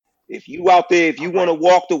If you out there, if you want to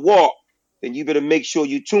walk the walk, then you better make sure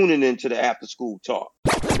you're tuning into the After School Talk.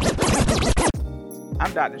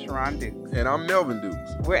 I'm Dr. Sharon Dukes. And I'm Melvin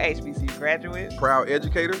Dukes. We're HBCU graduates, proud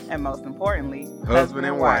educators, and most importantly, husband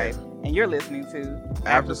and wife. And you're listening to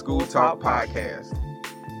After School Talk Podcast.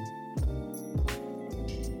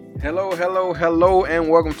 Hello, and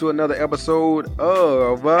welcome to another episode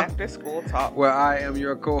of After School Talk, where I am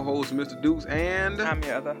your co-host, Mr. Dukes, and I'm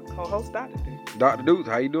your other co-host, Dr. Dukes. Dr. Dukes,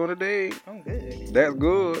 how you doing today? I'm good.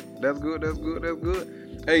 That's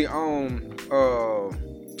good. Hey,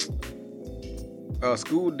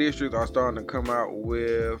 school districts are starting to come out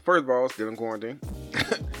with, first of all, still in quarantine.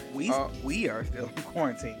 We are still in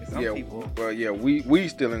quarantine. Some people. Well, yeah, we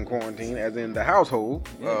still in quarantine, as in the household.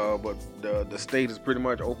 Yeah. But the state is pretty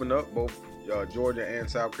much opened up, both Georgia and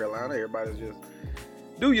South Carolina. Everybody's just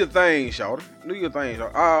do your thing, shawty. Do your thing.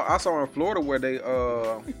 I saw in Florida where they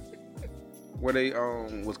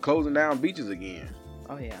was closing down beaches again.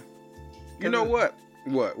 Oh yeah. You know what?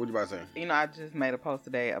 What you about to say? You know, I just made a post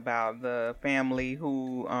today about the family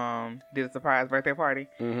who did a surprise birthday party,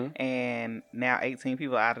 and now 18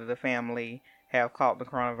 people out of the family have caught the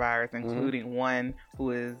coronavirus, including one who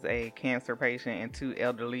is a cancer patient and two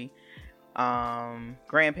elderly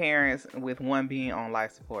grandparents, with one being on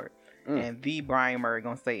life support. And the Brian Murray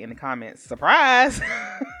gonna say in the comments, "Surprise!"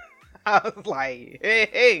 I was like,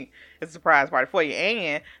 hey, it's a surprise party for you.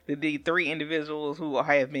 And the three individuals who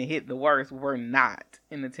have been hit the worst were not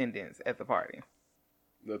in attendance at the party.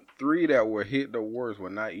 The three that were hit the worst were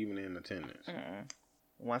not even in attendance.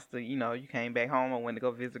 Once you came back home or went to go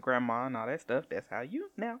visit grandma and all that stuff, that's how you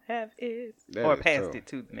now have it. Or passed it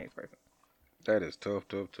to the next person. That is tough.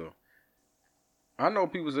 I know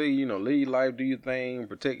people say, live life, do your thing,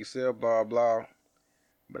 protect yourself, blah, blah.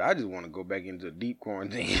 But I just want to go back into deep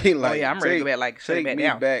quarantine. I'm ready to go back, shut it back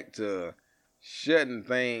down. Take me back to shutting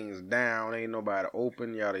things down. Ain't nobody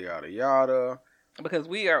open, yada, yada, yada. Because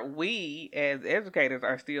we as educators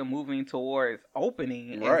are still moving towards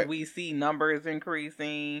opening. Right. As we see numbers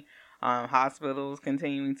increasing, hospitals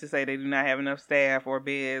continuing to say they do not have enough staff or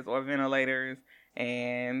beds or ventilators.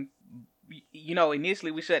 And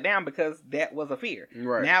initially we shut down because that was a fear.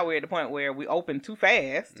 Right. Now we're at the point where we open too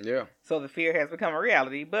fast. Yeah. So the fear has become a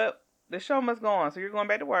reality. But the show must go on. So you're going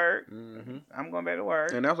back to work. I'm going back to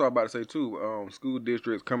work. And that's what I'm about to say too. School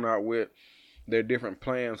districts coming out with their different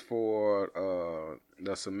plans for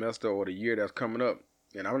the semester or the year that's coming up.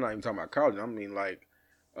 And I'm not even talking about college. I mean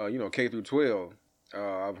K through 12.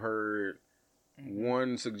 I've heard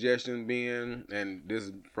one suggestion being, and this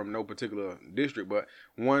is from no particular district, but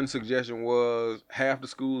one suggestion was half the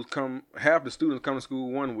students come to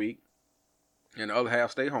school 1 week and the other half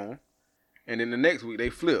stay home, and then the next week they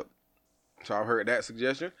flip. So I've heard that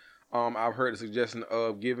suggestion. I've heard the suggestion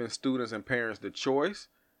of giving students and parents the choice.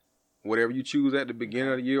 Whatever you choose at the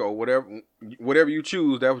beginning of the year, or whatever you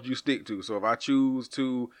choose, that's what you stick to. So if I choose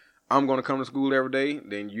I'm going to come to school every day,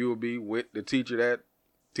 then you'll be with the teacher that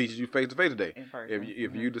teaches you face to face today.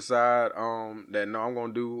 If you decide that no, I'm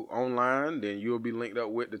going to do online, then you'll be linked up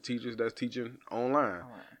with the teachers that's teaching online.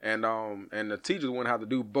 And the teachers wouldn't have to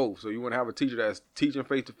do both. So you wouldn't have a teacher that's teaching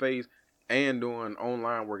face to face and doing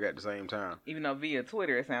online work at the same time. Even though via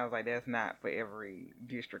Twitter, it sounds like that's not for every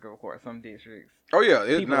district, of course. Some districts. Oh yeah,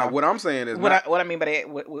 it's not. What I'm saying is what I mean by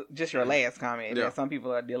that. Just your last comment. That some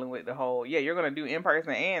people are dealing with the whole. Yeah, you're gonna do in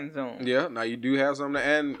person and Zoom. Yeah, now you do have something,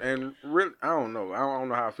 and really, I don't know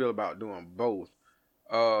how I feel about doing both.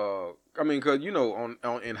 I mean, because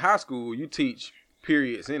on in high school you teach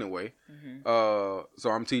periods anyway. So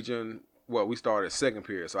I'm teaching. Well, we started second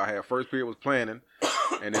period, so I had first period was planning.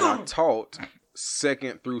 And then I taught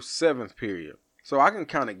second through seventh period. So I can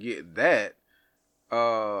kind of get that.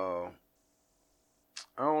 I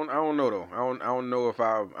don't know though. I don't know if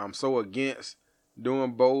I'm so against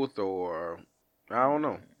doing both, or I don't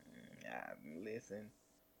know. Listen.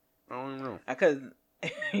 I don't even know. Because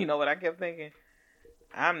you know what I kept thinking?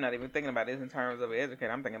 I'm not even thinking about this in terms of an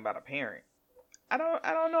educator. I'm thinking about a parent. I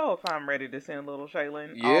don't know if I'm ready to send little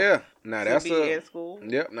Shaylin. Yeah, now that's at school.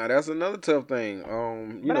 Yep, now that's another tough thing.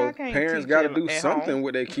 Parents got to do something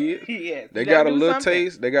with their kids. Yes, they got a little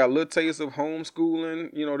taste. They got a little taste of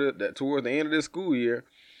homeschooling. That towards the end of this school year,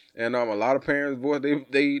 and a lot of parents voice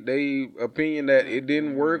they opinion that it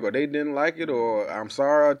didn't work or they didn't like it, or I'm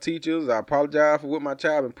sorry, teachers. I apologize for what my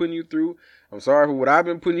child been putting you through. I'm sorry for what I've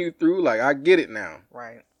been putting you through. Like I get it now.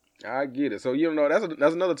 Right. I get it. So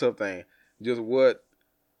that's another tough thing. Just what?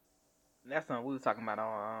 That's something we was talking about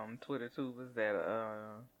on Twitter too. Was that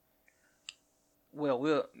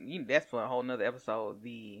that's for a whole nother episode.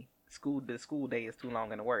 The school day is too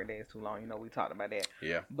long and the work day is too long. We talked about that.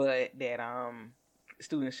 Yeah. But that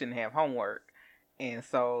students shouldn't have homework. And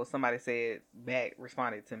so somebody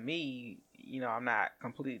responded to me, I'm not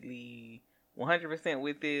completely 100%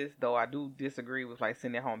 with this, though I do disagree with like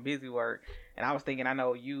sending home busy work. And I was thinking, I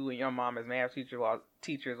know you and your mom as math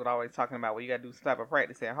teachers would always talking about, well, you got to do some type of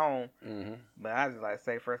practice at home. Mm-hmm. But I just like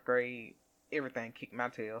say first grade, everything kicked my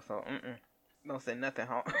tail. So don't send nothing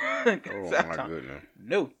home. Oh my goodness.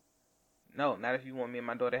 No, not if you want me and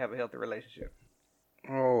my daughter to have a healthy relationship.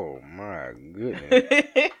 Oh my goodness.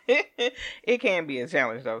 It can be a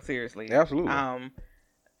challenge though, seriously. Absolutely.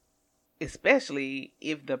 Especially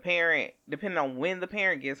if the parent, depending on when the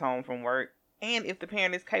parent gets home from work, and if the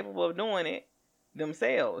parent is capable of doing it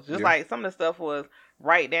themselves. Just like some of the stuff was,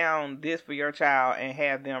 write down this for your child and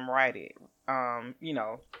have them write it.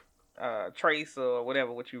 Trace or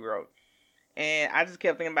whatever what you wrote. And I just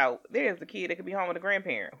kept thinking about, there's the kid that could be home with a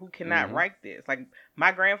grandparent who cannot write this. Like,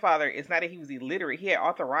 my grandfather, it's not that he was illiterate. He had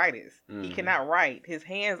arthritis. He cannot write. His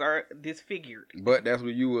hands are disfigured. But that's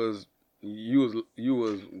what you was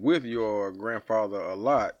with your grandfather a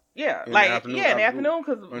lot. Yeah, in the afternoon,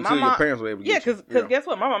 because my mom, your parents were able to get you. Because guess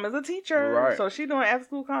what? My mom is a teacher. Right. So she's doing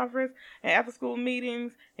after-school conference and after-school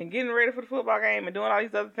meetings and getting ready for the football game and doing all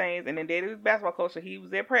these other things. And then Daddy was basketball coach, so he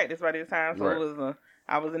was at practice by this time. So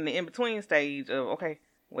I was in the in-between stage of, okay,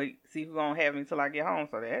 wait, see who's going to have me until I get home.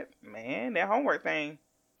 So that homework thing,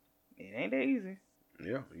 it ain't that easy.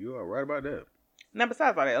 Yeah, you are right about that. Now,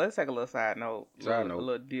 besides all that, let's take a little side note. A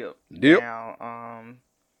little dip.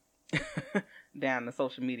 Down the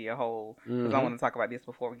social media hole. Because I want to talk about this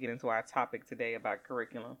before we get into our topic today about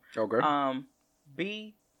curriculum. Okay.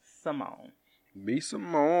 B. Simone. B.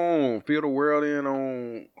 Simone. Fill the world in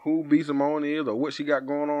on who B. Simone is or what she got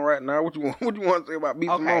going on right now. What you want to say about B.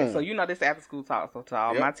 Simone? Okay, so this after school talk. So to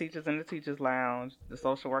all my teachers in the teachers lounge, the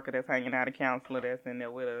social worker that's hanging out, the counselor that's in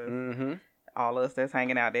there with us, all of us that's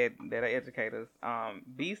hanging out that are educators.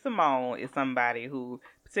 B. Simone is somebody who,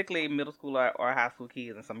 particularly middle school or high school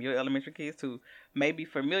kids, and some of your elementary kids too, may be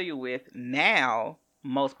familiar with now,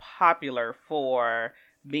 most popular for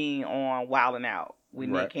being on Wild 'N Out with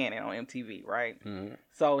Nick Cannon on MTV, right? Mm-hmm.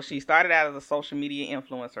 So she started out as a social media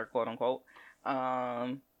influencer, quote unquote.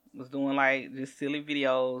 Was doing like just silly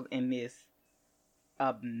videos in this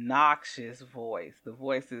obnoxious voice. The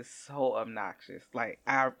voice is so obnoxious. Like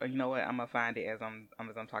you know what? I'm gonna find it as I'm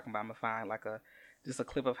talking about. I'm gonna find like just a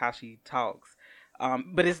clip of how she talks.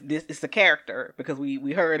 But it's a character because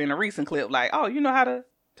we heard in a recent clip like, oh, you know how to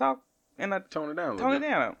talk and tone it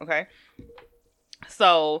down. Okay.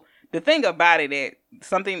 So the thing about it,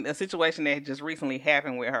 a situation that just recently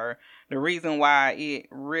happened with her, the reason why it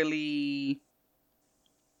really,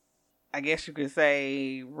 I guess you could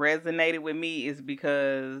say, resonated with me is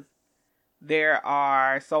because there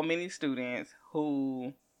are so many students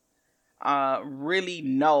who really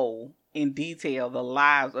know in detail the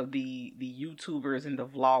lives of the YouTubers and the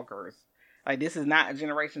vloggers. Like, this is not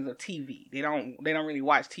generations of TV. They don't really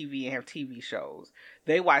watch TV and have TV shows.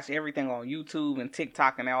 They watch everything on YouTube and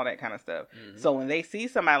TikTok and all that kind of stuff. Mm-hmm. So when they see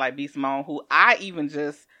somebody like B. Simone, who I even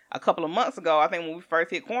just a couple of months ago, I think when we first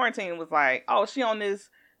hit quarantine, was like, oh, she on this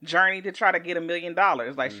journey to try to get $1 million.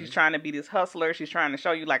 Like, she's trying to be this hustler. She's trying to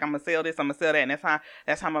show you, like, I'm gonna sell this, I'm gonna sell that, and that's how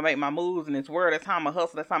I'm gonna make my moves in this world. That's how I'm gonna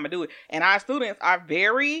hustle. That's how I'm gonna do it. And our students are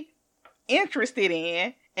very interested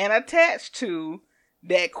in and attached to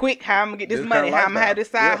that quick, how I'm gonna get this money, how I'm gonna have this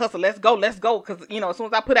side hustle. Let's go. Because, as soon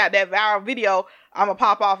as I put out that viral video, I'm gonna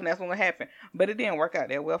pop off and that's what's gonna happen. But it didn't work out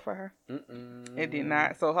that well for her. It did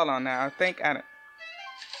not. So hold on now.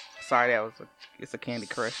 Sorry, it's a Candy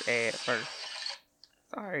Crush ad first.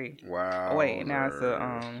 Sorry. Wow. Oh, wait, now it's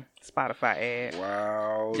a Spotify ad.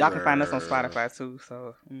 Wow. Y'all can find us on Spotify too.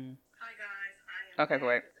 So. Hi guys. Okay, so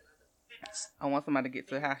wait. I want somebody to get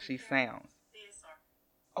to how she sounds.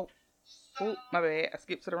 Oh, my bad. I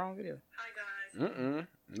skipped to the wrong video. Hi guys.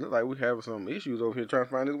 Look like we have some issues over here trying to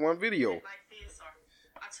find this one video. Like this, or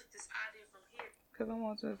I took this idea from here. Because I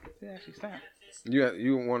want to see how she sounds.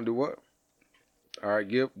 You want to do what? All right,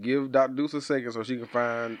 give Dr. Deuce a second so she can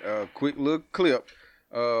find a quick little clip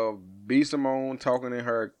of B. Simone talking in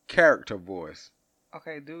her character voice.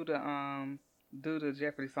 Okay, do the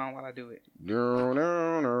Jeopardy song while I do it. No,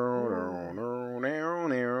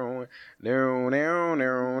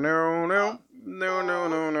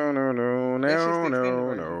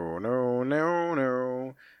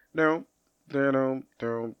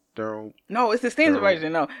 it's the extended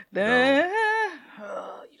version. No. You don't know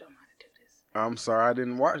how to do this. I'm sorry, I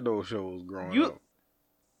didn't watch those shows growing up.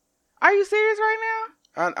 Are you serious right now?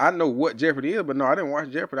 I know what Jeopardy is, but no, I didn't watch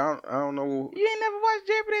Jeopardy. I don't know. You ain't never watched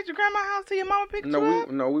Jeopardy at your grandma's house till your mama picked you up?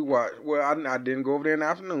 We watched. Well, I didn't go over there in the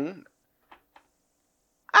afternoon.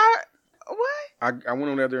 What? I went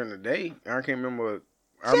on there during the day. I can't remember.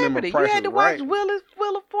 I Jeopardy. remember Price You had to is watch Right.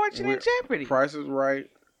 Wheel of Fortune and Jeopardy. Price is Right.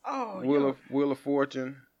 Oh, Wheel of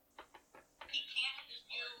Fortune.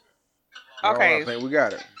 Okay. I think we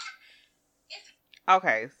got it.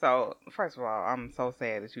 Okay, so first of all, I'm so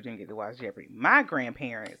sad that you didn't get to watch Jeopardy. My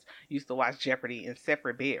grandparents used to watch Jeopardy in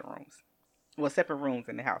separate bedrooms. Well, separate rooms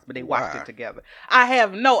in the house, but they watched it together. I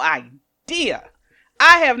have no idea.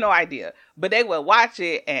 But they would watch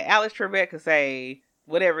it, and Alex Trebek could say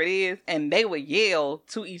whatever it is, and they would yell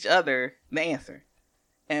to each other the answer.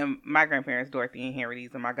 And my grandparents, Dorothy and Henry,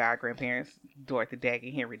 these are my god grandparents, Dorothy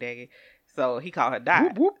Daggy, Henry Daggy. So he called her Dot.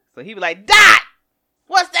 Whoop, whoop. So he was like, Dot,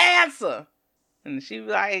 what's the answer? And she was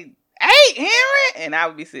like, 8, Henry. And I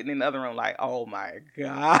would be sitting in the other room like, oh my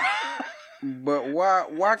God. But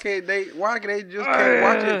why can't they just can't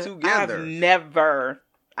watch it together?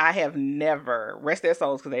 I have never, rest their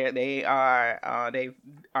souls because they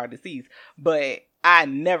are deceased, but I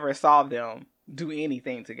never saw them do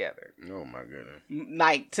anything together. Oh my goodness.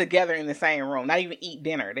 Like together in the same room. Not even eat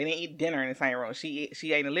dinner. They didn't eat dinner in the same room. She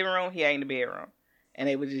ate in the living room, he ate in the bedroom. And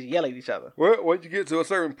they would just yell at each other. Well, once you get to a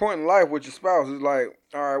certain point in life with your spouse, it's like,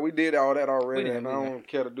 all right, we did all that already, and I don't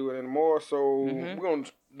care to do it anymore, so we're going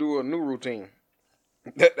to do a new routine.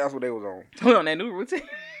 That's what they was on. We're on that new routine?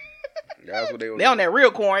 That's what they was They on that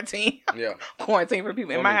real quarantine. Yeah. Quarantine for the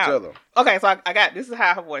people in On my each house. other. Okay, so I got, this is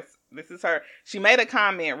how her voice, this is her. She made a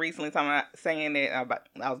comment recently saying that, I was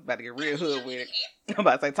about to get real hood with it. I'm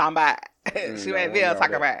about to say, talking about, she made a video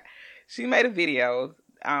talking about, she made a video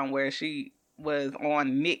where she was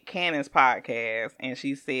on Nick Cannon's podcast, and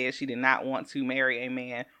she said she did not want to marry a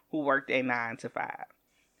man who worked a 9 to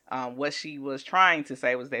 5. What she was trying to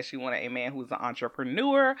say was that she wanted a man who's an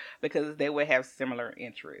entrepreneur because they would have similar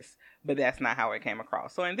interests, but that's not how it came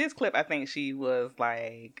across. So in this clip, I think she was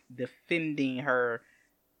like defending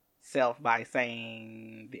herself by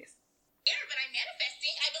saying this. Yeah, but I'm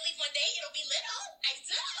manifesting. I believe one day it'll be little. I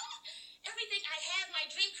do. Everything I have, my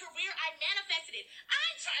dream career, I manifested it.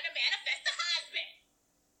 I'm trying to manifest a husband.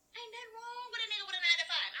 Ain't nothing wrong with a nigga with a 9 to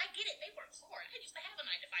 5. I get it. They work hard. I used to have a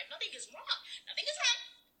 9 to 5. Nothing is wrong. Nothing is wrong.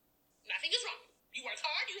 Nothing is wrong. You work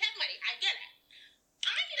hard. You have money. I get it.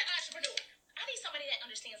 I need an entrepreneur. I need somebody that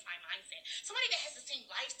understands my mindset. Somebody that has the same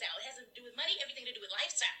lifestyle. It has to do with money, everything to do with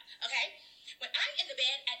lifestyle. Okay? When I'm in the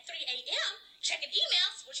bed at 3 a.m. checking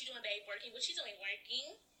emails, what you doing, babe? Working. What you doing?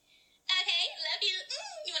 Working. Okay, love you.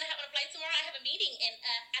 You want to hop on a flight tomorrow? I have a meeting in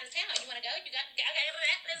out of town. You want to go? You got okay?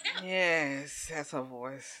 Let's go. Yes, that's her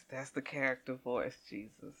voice. That's the character voice,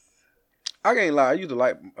 Jesus. I can't lie. I used to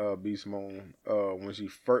like B. Simone when she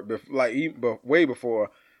first, way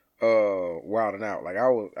before Wild 'N Out. Like I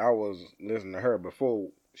was listening to her before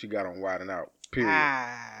she got on Wild 'N Out. Period.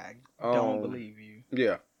 I don't believe you.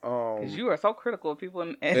 Yeah. Because you are so critical of people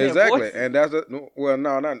and exactly, voices. and that's well,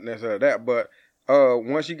 no, not necessarily that, but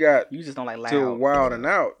once she got you just don't like loud. to Wild 'N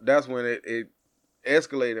Out, that's when it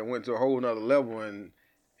escalated and went to a whole nother level, and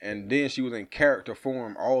then she was in character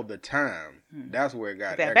form all the time. That's where it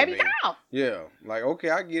got baby girl. Yeah, like okay,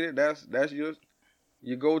 I get it. That's your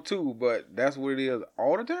go-to, but that's what it is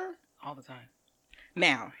all the time. All the time.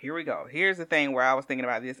 Now here we go. Here's the thing where I was thinking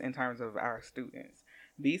about this in terms of our students.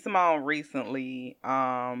 B. Simone recently,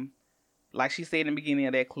 like she said in the beginning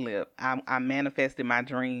of that clip, I manifested my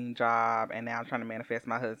dream job, and now I'm trying to manifest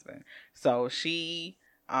my husband. So she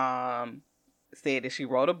said that she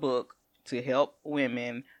wrote a book to help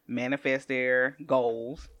women manifest their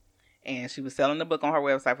goals, and she was selling the book on her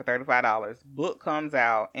website for $35. Book comes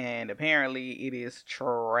out, and apparently it is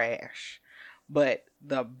trash. But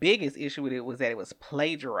the biggest issue with it was that it was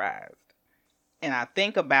plagiarized. And I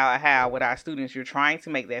think about how with our students, you're trying to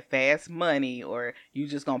make that fast money, or you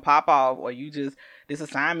just gonna pop off, or you just, this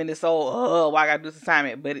assignment is so, why I gotta do this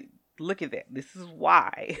assignment? But look at that. This is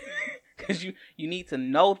why. Because you need to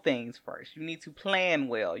know things first. You need to plan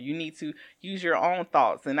well. You need to use your own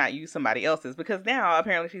thoughts and not use somebody else's. Because now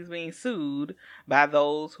apparently she's being sued by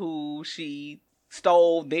those who she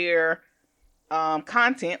stole their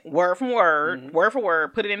content word for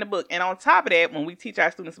word, put it in the book. And on top of that, when we teach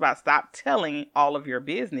our students about stop telling all of your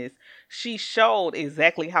business, she showed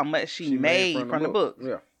exactly how much she made from the book.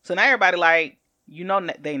 Yeah. So now everybody like,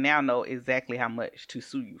 they now know exactly how much to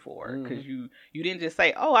sue you for, because you didn't just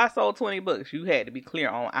say, I sold 20 books. You had to be clear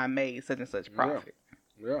on, I made such and such profit.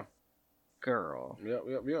 Yeah. Girl.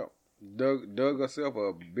 Yep. Dug herself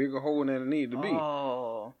a bigger hole than it needed to be.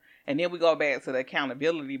 Oh. And then we go back to the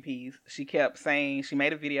accountability piece. She kept saying, she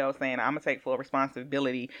made a video saying, I'm going to take full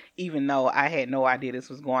responsibility, even though I had no idea this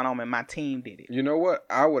was going on and my team did it. You know what?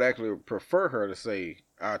 I would actually prefer her to say,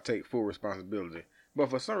 I take full responsibility. But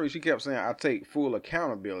for some reason, she kept saying, I take full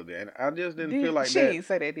accountability. And I just didn't feel like she that. She didn't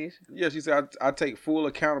say that, did she? Yeah, she said, I take full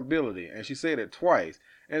accountability. And she said it twice.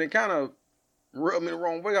 And it kind of rubbed me the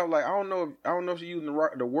wrong way. I was like, I don't know if she's using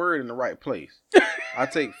the word in the right place. I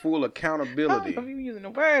take full accountability. I don't know if you're using the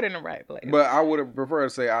word in the right place. But I would have preferred to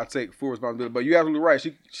say, I take full responsibility. But you're absolutely right.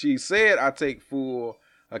 She said, I take full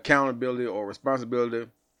accountability or responsibility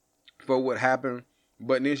for what happened.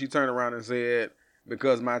 But then she turned around and said,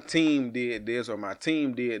 because my team did this or my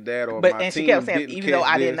team did that or my team she kept saying, didn't even though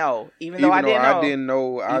I didn't know. Even though I didn't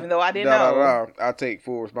know. I take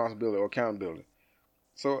full responsibility or accountability.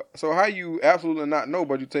 So how you absolutely not know,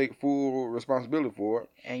 but you take full responsibility for it.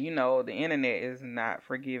 And the internet is not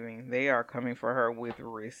forgiving. They are coming for her with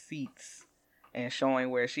receipts and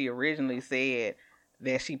showing where she originally said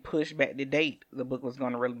that she pushed back the date the book was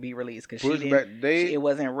going to be released because it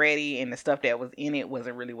wasn't ready, and the stuff that was in it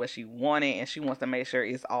wasn't really what she wanted, and she wants to make sure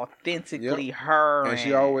it's authentically her. And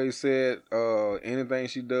she always said anything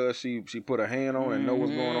she does, she put her hand on and know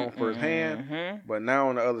what's going on firsthand. But now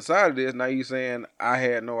on the other side of this, now you saying I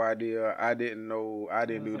had no idea, I didn't know, I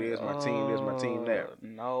didn't do this, my team this, my team that.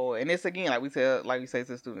 No, and it's again like we say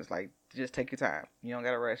to students, like, just take your time. You don't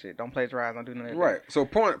gotta rush it. Don't plagiarize. Don't do nothing. Right. So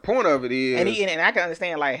point of it is, and I can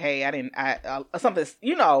understand, like, hey, something,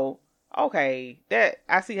 okay, that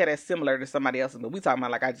I see how that's similar to somebody else's, but we talking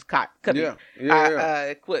about like I just copy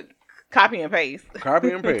and paste. Copy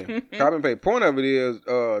and paste. Point of it is,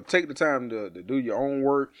 take the time to do your own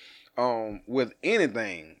work. With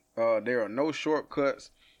anything, there are no shortcuts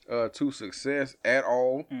to success at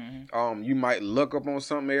all. You might look up on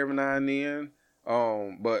something every now and then.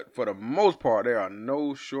 But for the most part, there are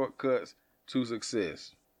no shortcuts to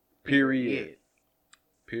success. Period.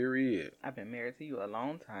 I've been married to you a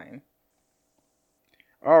long time.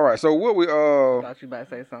 All right. So what we I thought you about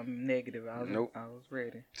to say something negative. Nope. I was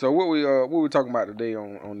ready. So what we talking about today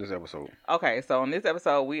on this episode? Okay. So on this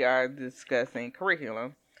episode, we are discussing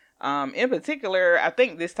curriculum. In particular, I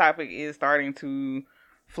think this topic is starting to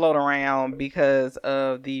float around because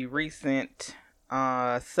of the recent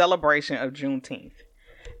celebration of Juneteenth,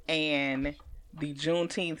 and the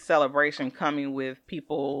Juneteenth celebration coming with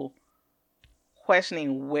people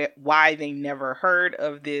questioning why they never heard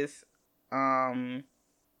of this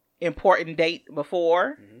important date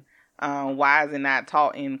before. Why is it not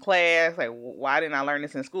taught in class? Like, why didn't I learn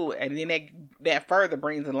this in school? And then that further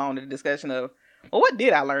brings along the discussion of, well, what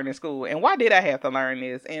did I learn in school, and why did I have to learn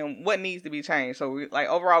this, and what needs to be changed? So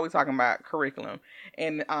overall, we're talking about curriculum.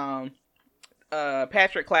 And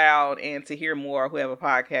Patrick Cloud and Tahir Moore, who have a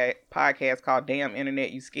podcast called Damn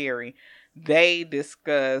Internet You Scary, they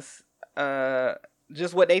discuss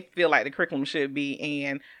just what they feel like the curriculum should be,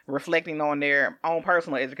 and reflecting on their own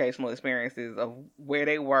personal educational experiences of where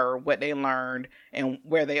they were, what they learned, and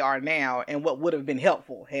where they are now, and what would have been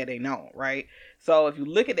helpful had they known, right? So if you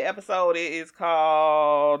look at the episode, it is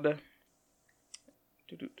called...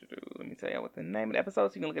 Let me tell you what the name of the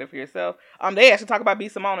episode so you can look at it for yourself. They actually talk about B.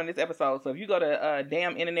 Simone in this episode. So if you go to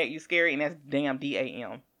Damn Internet You Scary, and that's damn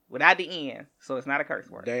DAM without the N, so it's not a curse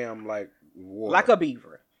word. Damn, like water. Like a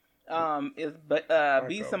beaver. It's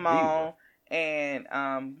B. Simone and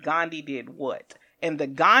Gandhi did what? And the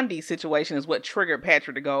Gandhi situation is what triggered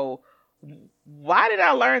Patrick to go, why did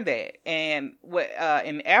I learn that? And what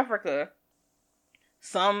in Africa,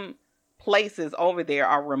 some places over there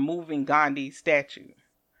are removing Gandhi's statue.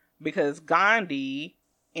 Because Gandhi,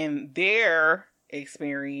 in their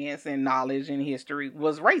experience and knowledge and history,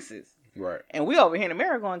 was racist. Right. And we over here in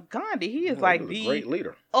America going, Gandhi, he is like the great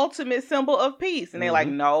leader, ultimate symbol of peace. And they're like,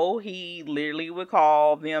 no, he literally would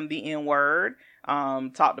call them the N-word,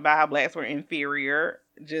 talked about how blacks were inferior,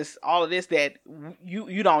 just all of this that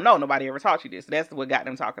you don't know. Nobody ever taught you this. That's what got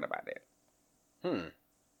them talking about that.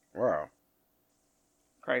 Wow.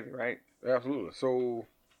 Crazy, right? Absolutely. So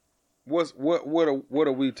what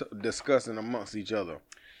are we discussing amongst each other?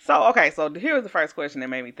 So here's the first question that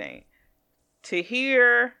made me think. To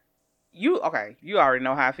hear you already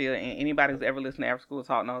know how I feel, and anybody who's ever listened to After School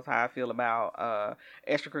Talk knows how I feel about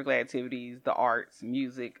extracurricular activities, the arts,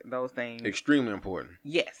 music, those things. Extremely important.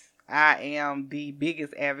 Yes. I am the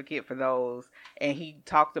biggest advocate for those. And he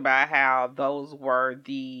talked about how those are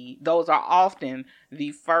often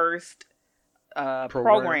the first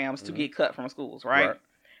programs to get cut from schools, right?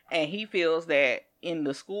 And he feels that in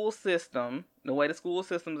the school system, the way the school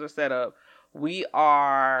systems are set up, we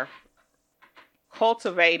are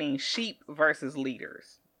cultivating sheep versus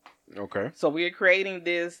leaders. Okay. So we're creating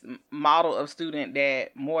this model of student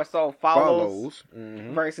that more so follows.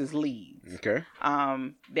 Versus leads. Okay.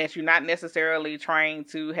 That you're not necessarily trained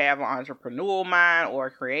to have an entrepreneurial mind or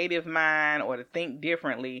a creative mind or to think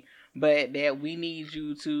differently, but that we need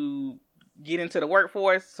you to get into the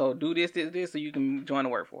workforce. So do this, so you can join the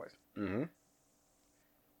workforce. Mm-hmm.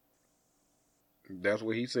 That's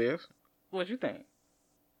what he says. What you think?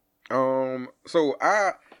 So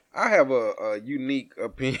I have a unique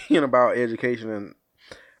opinion about education,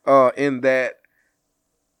 and in that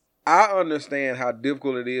I understand how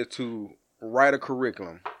difficult it is to write a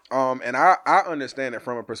curriculum. And I understand it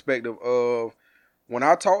from a perspective of when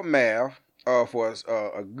I taught math for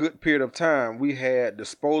a good period of time, we had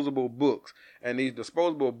disposable books, and these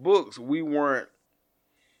disposable books we weren't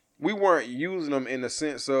using them in the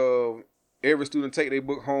sense of every student take their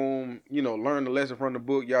book home, learn the lesson from the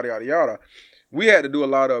book, yada, yada, yada. We had to do a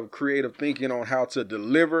lot of creative thinking on how to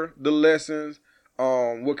deliver the lessons,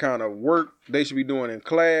 what kind of work they should be doing in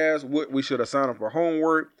class, what we should assign them for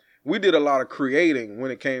homework. We did a lot of creating when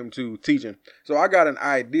it came to teaching. So I got an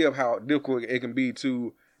idea of how difficult it can be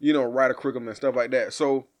to, write a curriculum and stuff like that.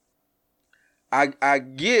 So I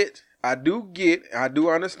do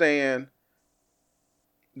understand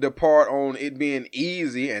the part on it being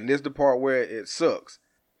easy, and this is the part where it sucks.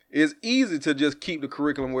 It's easy to just keep the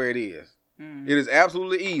curriculum where it is. Mm. It is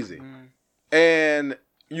absolutely easy. Mm. And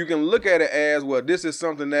you can look at it as, well, this is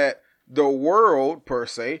something that the world, per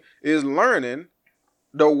se, is learning.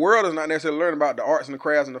 The world is not necessarily learning about the arts and the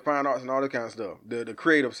crafts and the fine arts and all that kind of stuff. The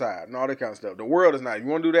creative side and all that kind of stuff. The world is not. If you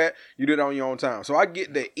want to do that, you do it on your own time. So I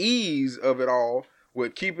get the ease of it all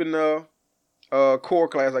with keeping the core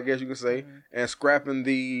class, I guess you can say, and scrapping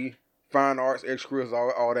the fine arts,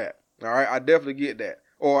 extracurriculars, all that. All right, I definitely get that.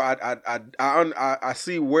 Or I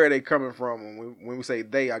see where they coming from when we say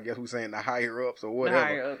they. I guess we're saying the higher ups or whatever. The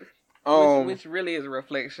higher ups, which really is a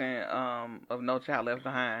reflection of No Child Left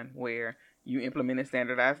Behind, where you implemented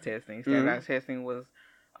standardized testing. Standardized testing was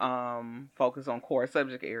focused on core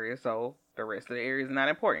subject areas, so the rest of the areas is not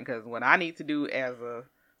important. Because what I need to do as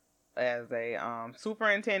a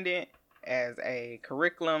superintendent, as a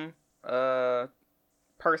curriculum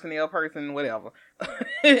personnel person, whatever,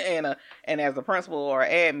 and as a principal or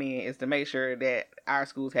admin, is to make sure that our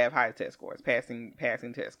schools have high test scores, passing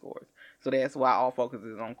test scores. So that's why all focus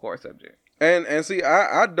is on core subject. And see,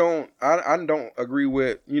 I don't agree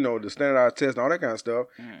with the standardized test and all that kind of stuff.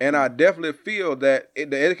 Mm-hmm. And I definitely feel that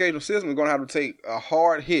the educational system is going to have to take a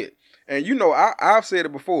hard hit. And I've said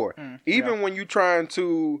it before. Even when you're trying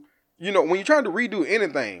to when you're trying to redo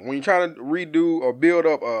anything, when you're trying to redo or build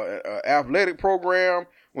up a athletic program,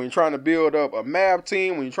 when you're trying to build up a math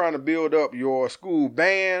team, when you're trying to build up your school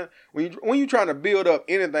band, when you're trying to build up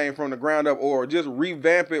anything from the ground up or just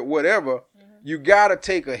revamp it, whatever, you got to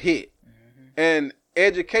take a hit. And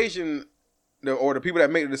education, or the people that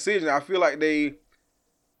make the decision, I feel like they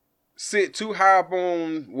sit too high up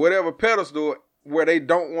on whatever pedestal where they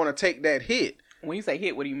don't want to take that hit. When you say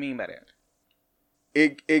hit, what do you mean by that?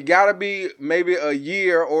 It gotta be maybe a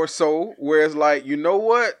year or so where it's like, you know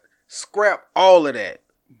what? Scrap all of that.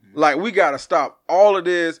 Mm-hmm. Like, we gotta stop all of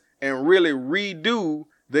this and really redo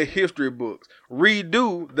the history books,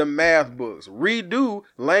 redo the math books, redo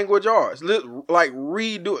language arts. Like,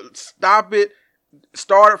 redo it. Stop it.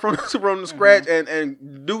 Start it from the scratch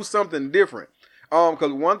and do something different.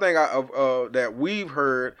 Because one thing that we've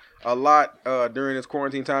heard a lot during this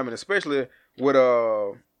quarantine time, and especially with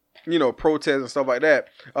protests and stuff like that,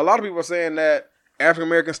 a lot of people are saying that African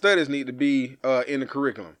American studies need to be in the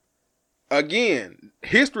curriculum. Again,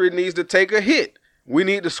 history needs to take a hit. We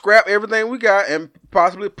need to scrap everything we got and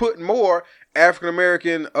possibly put more African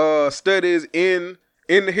American studies in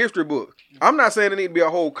the history book. I'm not saying it needs to be a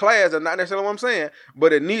whole class. That's not necessarily what I'm saying,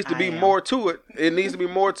 but it needs to be more to it. It needs to be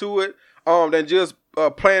more to it than just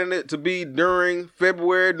planning it to be during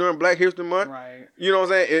February, during Black History Month. Right. You know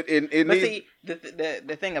what I'm saying? It but needs. See,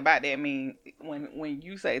 the thing about that, when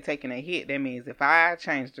you say taking a hit, that means if I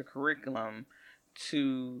change the curriculum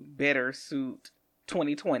to better suit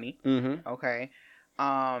 2020, okay,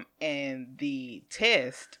 and the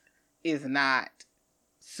test is not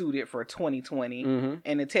suited for 2020,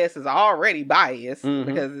 and the test is already biased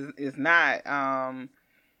because it's not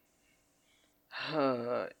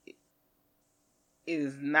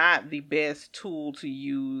is not the best tool to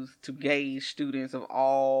use to gauge students of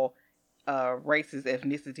all races,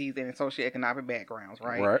 ethnicities, and socioeconomic backgrounds,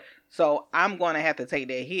 right? Right. So I'm going to have to take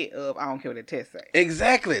that hit of I don't care what the test says.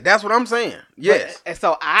 Exactly. That's what I'm saying. Yes. And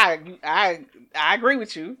so I agree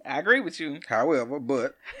with you. However,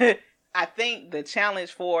 but I think the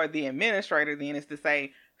challenge for the administrator then is to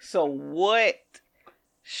say, so what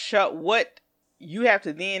you have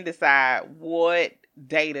to then decide what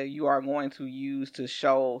data you are going to use to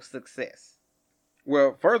show success.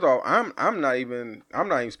 Well, first off, I'm not even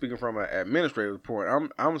speaking from an administrative point.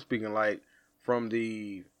 I'm speaking like from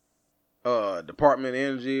the Department of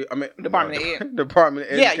Energy. Department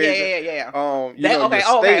of Education. Yeah.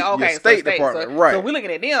 The state department, right? So we're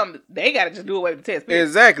looking at them. They got to just do away with the test. Period.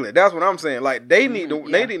 Exactly. That's what I'm saying. Like they need to.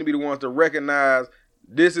 They need to be the ones to recognize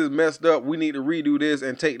this is messed up. We need to redo this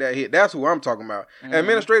and take that hit. That's who I'm talking about.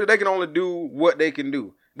 Administrators, they can only do what they can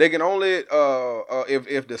do. They can only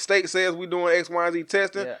if the state says we're doing X, Y, and Z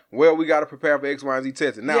testing, well, we got to prepare for X, Y, and Z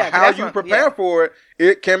testing. Now, how you prepare for it,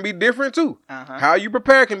 it can be different too. How you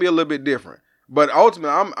prepare can be a little bit different. But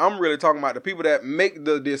ultimately, I'm really talking about the people that make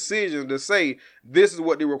the decisions to say this is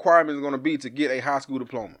what the requirement is going to be to get a high school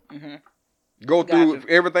diploma. Go through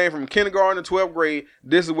everything from kindergarten to 12th grade.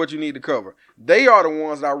 This is what you need to cover. They are the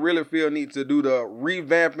ones that I really feel need to do the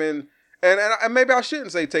revamping. And maybe I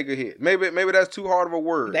shouldn't say take a hit. Maybe that's too hard of a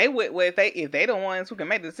word. They would if they the ones who can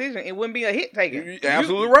make the decision, it wouldn't be a hit taken. You're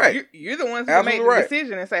absolutely right. You're the ones who can make the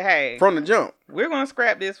decision and say, hey, from the jump, we're gonna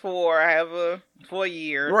scrap this for a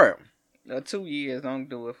year, right? 2 years. Don't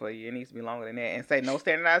do it for a year. It needs to be longer than that. And say no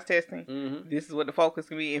standardized testing. This is what the focus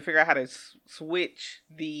can be, and figure out how to switch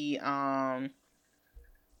the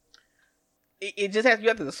It just has to be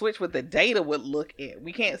up to the switch what the data would look at.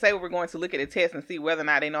 We can't say we're going to look at the test and see whether or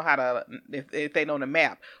not they know how to, if they know the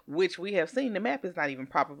map, which we have seen. The map is not even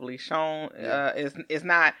properly shown. It's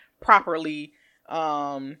not properly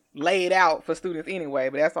laid out for students anyway,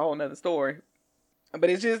 but that's a whole nother story.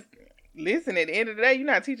 But it's just, listen, at the end of the day, you're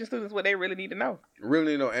not teaching students what they really need to know.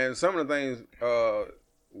 Really know. And some of the things,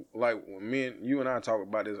 like you and I talk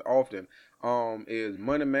about this often, is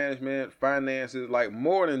money management, finances, like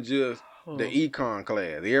more than just the econ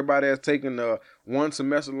class. Everybody has taken the 1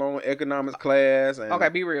 semester long economics class. And okay,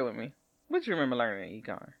 be real with me. What you remember learning in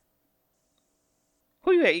econ?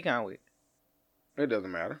 Who you had econ with? It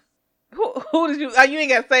doesn't matter. Who did you? You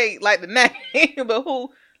ain't gotta say like the name, but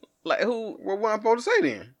who? Like who? Well, what I'm supposed to say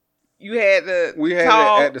then? You had We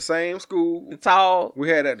had it at the same school. The tall. We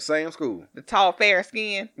had it at the same school. The tall, fair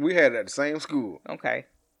skin. We had it at the same school. Okay.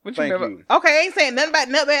 What Thank remember? you. Okay, I ain't saying nothing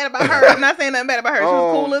bad about her. I'm not saying nothing bad about her. She was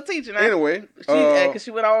a cool little teacher. Anyway, because she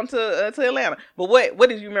went on to Atlanta. But what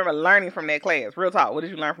did you remember learning from that class? Real talk. What did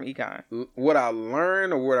you learn from econ? What I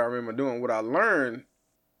learned, or what I remember doing. What I learned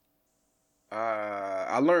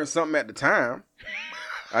something at the time.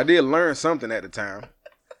 I did learn something at the time.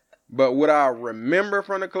 But what I remember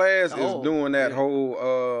from the class is doing that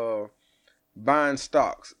whole buying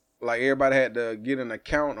stocks. Like everybody had to get an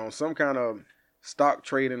account on some kind of stock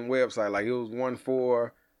trading website. Like it was one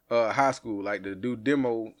for high school, like to do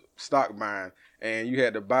demo stock buying. And you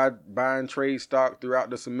had to buy and trade stock throughout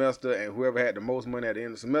the semester, and whoever had the most money at the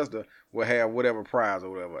end of the semester would have whatever prize or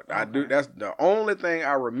whatever. Okay. That's the only thing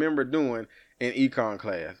I remember doing in econ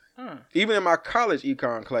class. Even in my college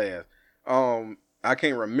econ class, I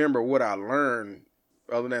can't remember what I learned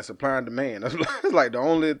other than supply and demand. That's like the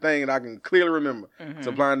only thing that I can clearly remember,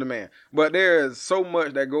 supply and demand. But there is so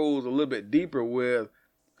much that goes a little bit deeper with,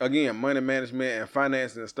 again, money management and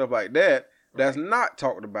finances and stuff like that, that's not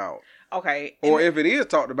talked about. Okay. Or if it is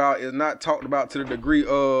talked about, it's not talked about to the degree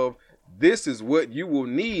of this is what you will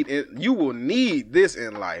need. You will need this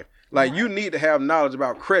in life. Like you need to have knowledge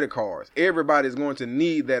about credit cards. Everybody's going to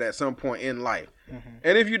need that at some point in life.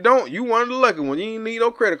 And if you don't, you one of the lucky ones. You ain't need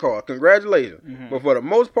no credit card. Congratulations. But for the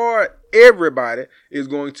most part, everybody is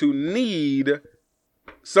going to need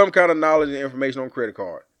some kind of knowledge and information on credit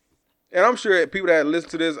card. And I'm sure people that listen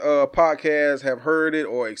to this podcast have heard it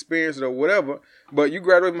or experienced it or whatever. But you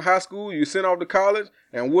graduate from high school, you sent off to college,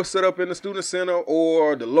 and what's set up in the student center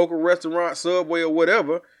or the local restaurant, Subway or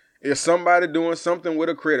whatever, is somebody doing something with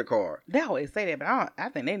a credit card. They always say that, but I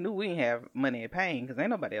think they knew we didn't have money at paying because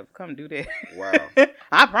ain't nobody ever come do that. Wow.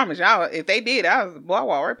 I promise y'all, if they did, I walk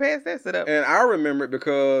right past that setup. And I remember it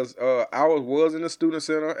because I was in the student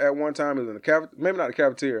center at one time. It was in the maybe not the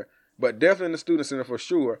cafeteria, but definitely in the student center for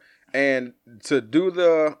sure. And to do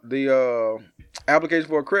the application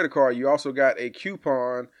for a credit card, you also got a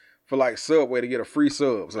coupon for like Subway to get a free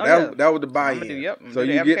sub. So that was the buy-in. So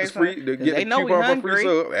you get the coupon for free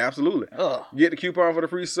sub. Absolutely. Get the coupon for the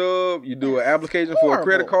free sub. You do an application for a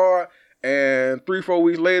credit card. And 3-4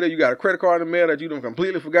 weeks later, you got a credit card in the mail that you done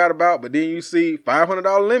completely forgot about. But then you see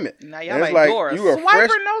 $500 limit. Now y'all like Dora. You a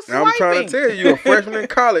freshman. I'm trying to tell you, you're a freshman in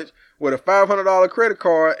college with a $500 credit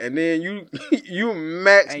card, and then you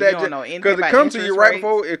max and that because it comes to you right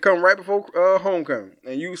before homecoming,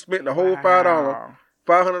 and you spent the whole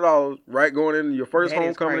 $500 right going into your first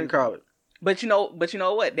homecoming in college. But you know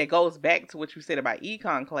what? That goes back to what you said about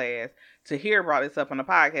econ class. Tahir brought this up on the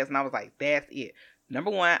podcast, and I was like, that's it. Number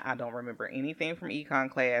one, I don't remember anything from econ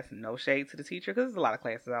class. No shade to the teacher, because there's a lot of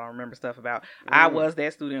classes I don't remember stuff about. I was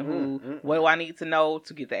that student who, what do I need to know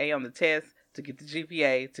to get the A on the test? to get the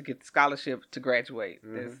GPA, to get the scholarship, to graduate.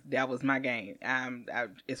 That was my game.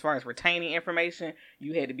 As far as retaining information,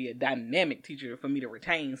 you had to be a dynamic teacher for me to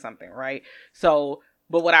retain something, right? So,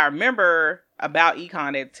 but what I remember about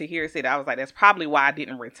econ that Tahir said, I was like, that's probably why I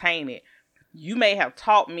didn't retain it. You may have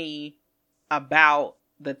taught me about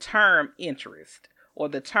the term interest or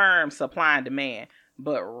the term supply and demand,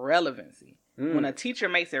 but relevancy. When a teacher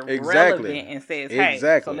makes it relevant and says,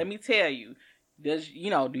 hey, so let me tell you, does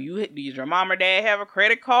your mom or dad have a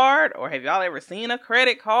credit card, or have y'all ever seen a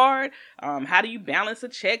credit card? How do you balance a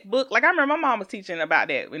checkbook? Like, I remember my mom was teaching about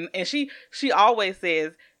that, and she always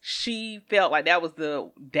says she felt like that was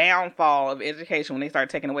the downfall of education when they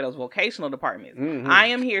started taking away those vocational departments. I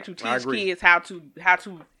am here to teach kids how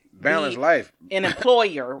to balance life, an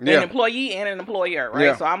employer, an employee, and an employer, right?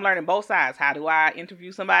 Yeah. So I'm learning both sides. How do I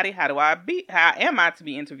interview somebody? How am I to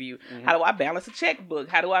be interviewed? How do I balance a checkbook?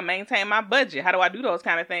 How do I maintain my budget? How do I do those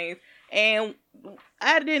kind of things? And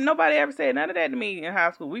nobody ever said none of that to me in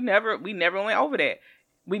high school. We never went over that.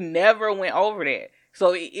 We never went over that.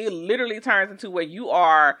 So it literally turns into where you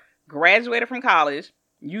are graduated from college.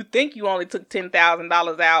 You think you only took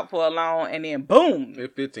 $10,000 out for a loan, and then boom,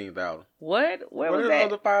 it's $15,000. What? Where was that?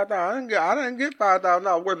 Other $5,000. I didn't get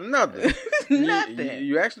 $5,000 worth of nothing. Nothing.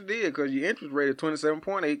 You actually did, because your interest rate is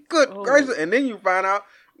 27.8. Good gracious! And then you find out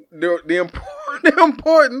the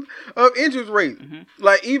importance of interest rates.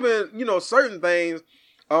 Like, even certain things.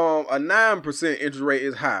 A 9% interest rate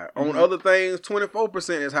is high. On other things,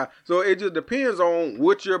 24% is high. So it just depends on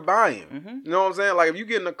what you're buying. You know what I'm saying? Like, if you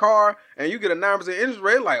get in a car and you get a 9% interest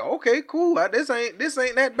rate, like, okay, cool. This ain't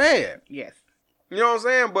that bad. Yes. You know what I'm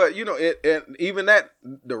saying? But it even that,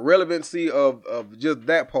 the relevancy of just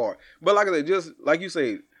that part. But like I said, just like you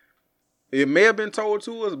say, it may have been told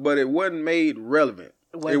to us, but it wasn't made relevant.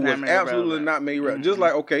 It was absolutely not made relevant. Just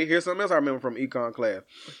like, okay, here's something else I remember from econ class.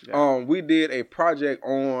 We did a project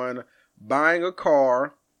on buying a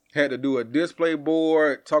car, had to do a display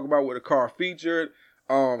board, talk about what the car featured,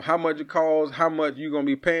 how much it costs, how much you're going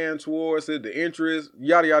to be paying towards it, the interest,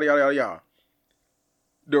 yada, yada, yada, yada, yada.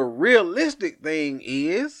 The realistic thing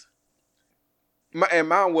is,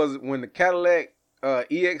 mine was when the Cadillac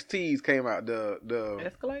EXTs came out, the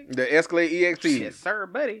Escalade? The Escalade EXTs. Yes, sir,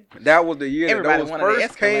 buddy. That was the year everybody that those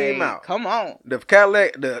first came out. Come on. The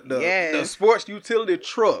Cadillac, the sports utility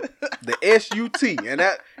truck, the SUT, and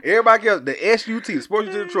that everybody else, the SUT, the sports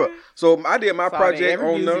utility truck. So I did my project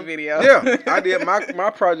on the video. Yeah, I did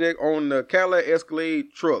my project on the Cadillac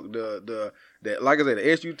Escalade truck, that, like I said,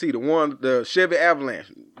 the SUT, the Chevy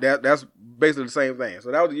Avalanche. That's basically the same thing.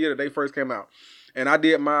 So that was the year that they first came out. And I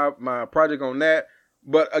did my project on that.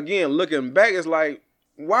 But again, looking back, it's like,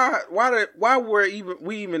 why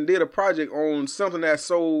we even did a project on something that's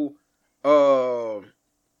so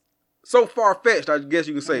far-fetched, I guess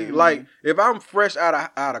you could say. Like, if I'm fresh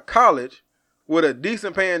out of college with a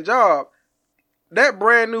decent paying job, that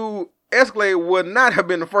brand new Escalade would not have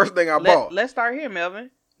been the first thing I bought. Let's start here,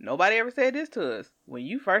 Melvin. Nobody ever said this to us. When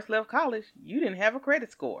you first left college, you didn't have a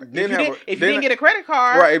credit score. If you didn't get a credit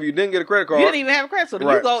card, right? If you didn't get a credit card, you didn't even have a credit score.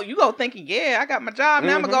 Right. You go thinking, yeah, I got my job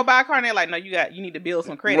now. I'm gonna go buy a car. And they're like, no, you need to build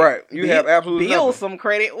some credit. Right? You have absolutely build some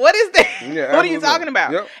credit. What is that? Yeah, what are you talking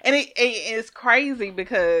about? Yep. And it's crazy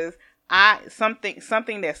because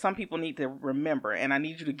something that some people need to remember, and I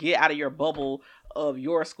need you to get out of your bubble of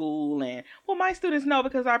your school. And well, my students know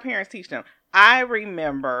because our parents teach them. I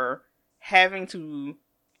remember having to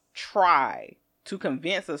try to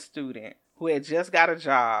convince a student who had just got a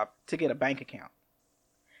job to get a bank account.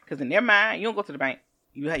 Because in their mind, you don't go to the bank.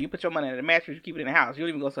 You put your money in the mattress, you keep it in the house. You don't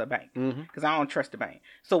even go to a bank. Because I don't trust the bank.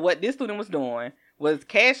 So what this student was doing was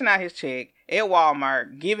cashing out his check at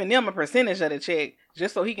Walmart, giving them a percentage of the check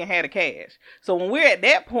just so he can have the cash. So when we're at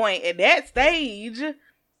that point, at that stage,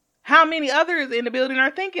 how many others in the building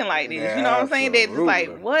are thinking like this? Yeah, you know what I'm saying? They're just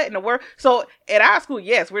like, what in the world? So at our school,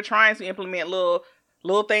 yes, we're trying to implement little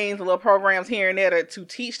things, little programs here and there to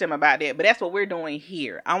teach them about that. But that's what we're doing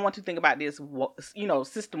here. I want to think about this,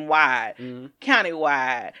 system-wide,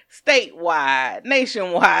 county-wide, statewide,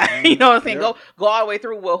 nationwide. You know what I'm saying? Go all the way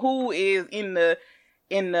through. Well, who is in the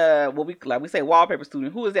what we say wallpaper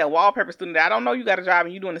student? Who is that wallpaper student that I don't know you got a job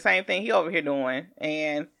and you doing the same thing he over here doing,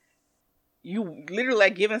 and you literally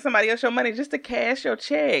like giving somebody else your money just to cash your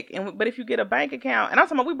check. But if you get a bank account, and I'm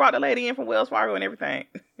talking about, we brought the lady in from Wells Fargo and everything,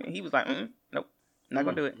 and he was like, nope. Not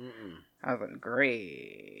gonna do it. I was like,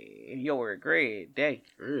 great. Your word, great day.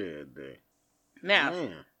 Great day. Now,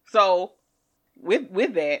 so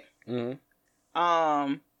with that,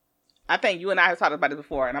 I think you and I have talked about this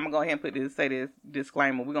before, and I'm gonna go ahead and say this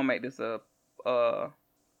disclaimer. We're gonna make this a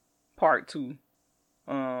part 2.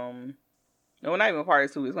 No, not even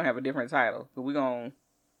part 2. It's gonna have a different title, but we're gonna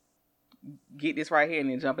get this right here and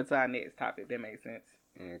then jump into our next topic. That makes sense.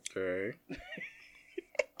 Okay.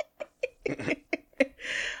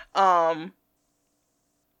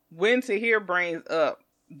 When Tahir brings up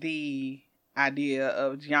the idea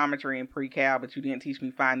of geometry and pre-cal, but you didn't teach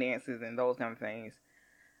me finances and those kind of things,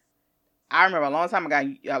 I remember a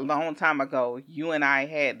long time ago, you and I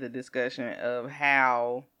had the discussion of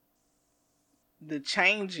how the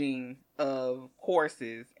changing of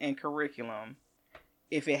courses and curriculum,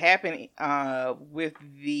 if it happened with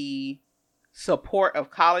the support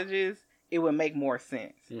of colleges, it would make more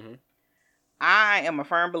sense. Mm-hmm. I am a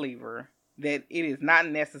firm believer that it is not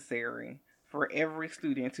necessary for every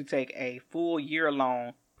student to take a full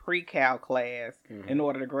year-long pre-cal class in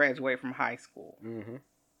order to graduate from high school. Mm-hmm.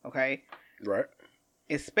 Okay? Right.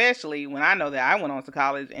 Especially when I know that I went on to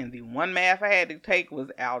college and the one math I had to take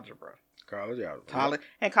was algebra. College algebra.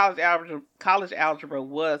 College algebra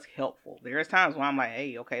was helpful. There's times when I'm like,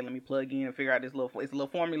 hey, okay, let me plug in and figure out it's a little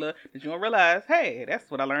formula that you don't realize, hey, that's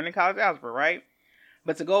what I learned in college algebra, right?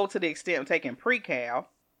 But to go to the extent of taking pre-cal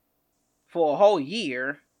for a whole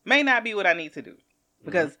year may not be what I need to do.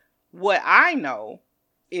 Because what I know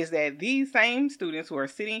is that these same students who are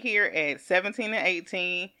sitting here at 17 and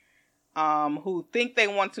 18, who think they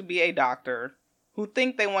want to be a doctor, who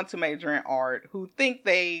think they want to major in art, who think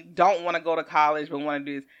they don't want to go to college but want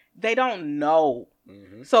to do this, they don't know.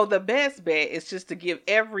 Mm-hmm. So the best bet is just to give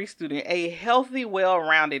every student a healthy,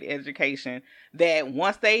 well-rounded education that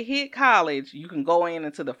once they hit college, you can go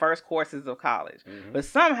into the first courses of college. Mm-hmm. But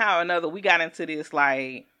somehow or another, we got into this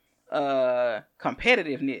like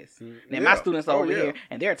competitiveness. Now my students are over here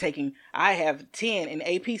and they're taking, I have 10 in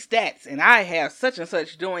AP stats and I have such and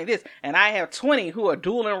such doing this and I have 20 who are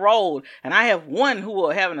dual enrolled and I have 1 who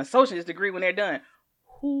will have an associate's degree when they're done.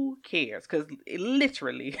 Who cares? Because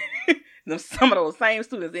literally some of those same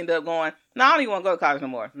students end up going, no, I don't even want to go to college no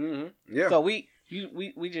more. Mm-hmm. Yeah. So we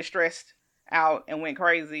just stressed out and went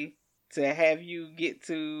crazy to have you get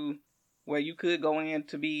to where you could go in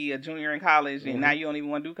to be a junior in college and now you don't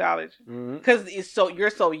even want to do college because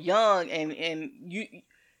you're so young and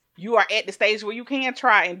you are at the stage where you can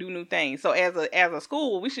try and do new things. So as a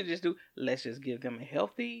school, we should let's just give them a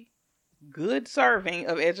healthy, good serving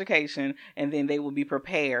of education, and then they will be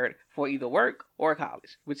prepared for either work or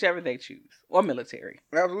college, whichever they choose, or military.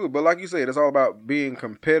 Absolutely. But like you said, it's all about being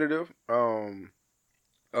competitive.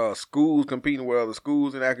 Schools competing with other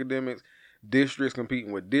schools in academics, districts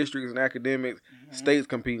competing with districts in academics, states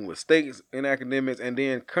competing with states in academics, and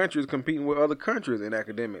then countries competing with other countries in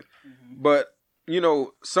academics. But,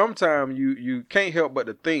 sometimes you can't help but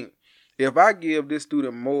to think, if I give this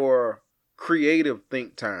student more creative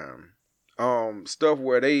think time, stuff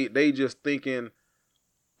where they just thinking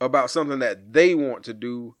about something that they want to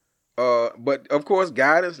do, but of course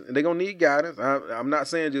guidance, they're going to need guidance. I'm not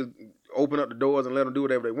saying just open up the doors and let them do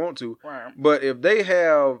whatever they want to, right. But if they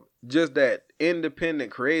have just that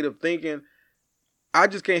independent creative thinking, I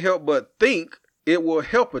just can't help but think it will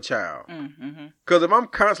help a child. Because if I'm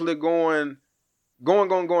constantly going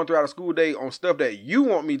throughout a school day on stuff that you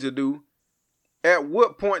want me to do, at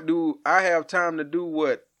what point do I have time to do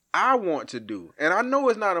what I want to do? And I know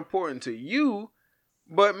it's not important to you,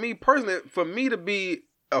 but me personally, for me to be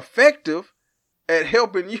effective at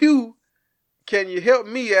helping you, can you help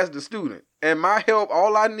me as the student? And my help,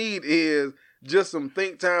 all I need is just some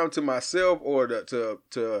think time to myself, or to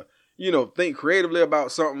think creatively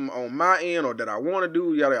about something on my end, or that I want to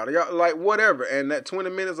do, yada, yada, yada, like whatever. And that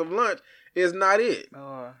 20 minutes of lunch is not it.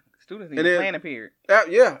 Students need a planning period.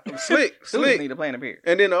 Slick. Students need a planning period.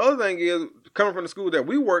 And then the other thing is, coming from the school that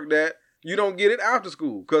we worked at, you don't get it after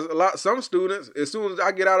school. Because some students, as soon as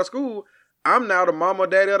I get out of school, I'm now the mama or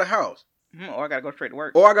daddy of the house. Or I gotta go straight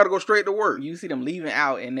to work. You see them leaving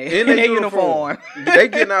out in their uniform. They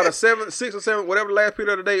getting out of 6 or 7, whatever the last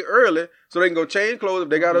period of the day early, so they can go change clothes. If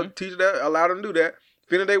they got a teacher that allow them to do that,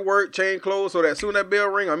 finish their work, change clothes, so that soon that bell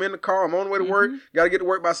ring, I'm in the car, I'm on the way to work. Got to get to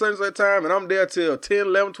work by such time, and I'm there till 10,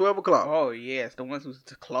 11, 12 o'clock. Oh yes, the ones who's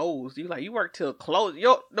closed. You work till close.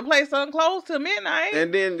 The place doesn't close till midnight.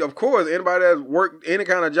 And then of course, anybody that's worked any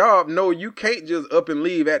kind of job, no, you can't just up and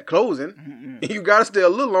leave at closing. You got to stay a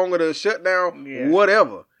little longer to shut down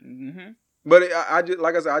whatever. But I just,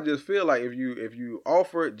 like I said, I just feel like if you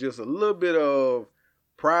offer just a little bit of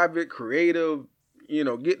private, creative,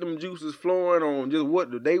 get them juices flowing on just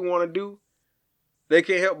what do they want to do, they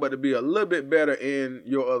can't help but to be a little bit better in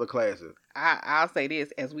your other classes. I'll say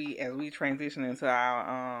this as we transition into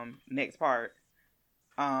our next part.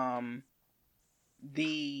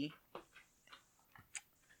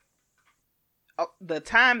 the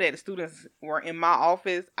time that the students were in my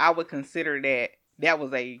office, I would consider that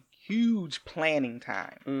was a huge planning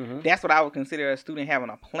time. Mm-hmm. That's what I would consider a student having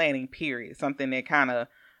a planning period, something that kind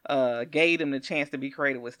of gave them the chance to be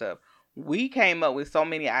creative with stuff. We came up with so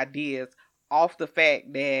many ideas off the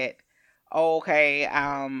fact that, okay,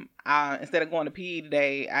 instead of going to PE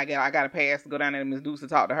today, I got a pass to go down there to Ms. Deuce to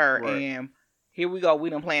talk to her, right. and here we go. We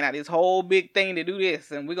done planned out this whole big thing to do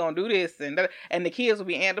this, and we're gonna do this, and the kids will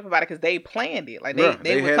be amped up about it because they planned it. Like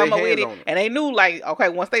they would come up with it, and they knew, like, okay,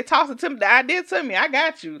 once they tossed it to me, the idea to me, I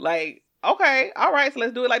got you. Like, okay, all right, so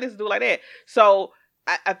let's do it like this, do it like that. So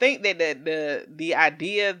I think that the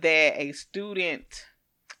idea that a student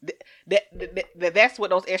that's what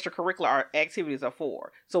those extracurricular activities are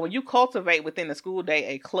for. So when you cultivate within the school day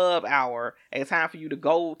a club hour, a time for you to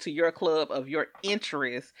go to your club of your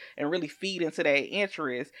interest and really feed into that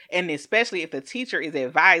interest, and especially if the teacher is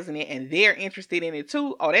advising it and they're interested in it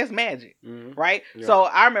too, oh, that's magic, right? Yeah. So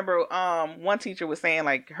I remember one teacher was saying,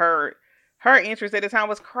 like, her interest at the time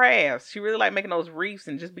was crafts. She really liked making those wreaths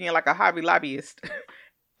and just being like a hobby lobbyist.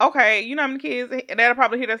 Okay, you know how many kids that'll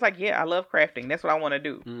probably hear that's like, yeah, I love crafting. That's what I want to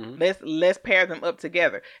do. Mm-hmm. Let's pair them up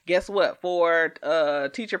together. Guess what? For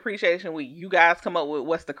Teacher Appreciation Week, you guys come up with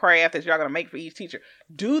what's the craft that y'all gonna make for each teacher.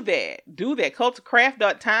 Do that. Craft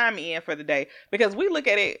time in for the day, because we look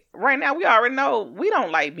at it right now. We already know we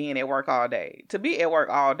don't like being at work all day. To be at work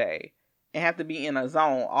all day and have to be in a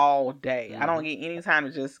zone all day, I don't get any time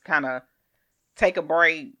to just kind of take a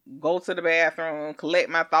break, go to the bathroom, collect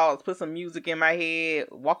my thoughts, put some music in my head,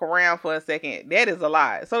 walk around for a second. That is a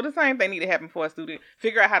lot. So the same thing need to happen for a student.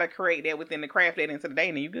 Figure out how to create that within the craft that into the day,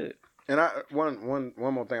 and then you good. And one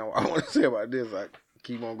more thing I want to say about this, I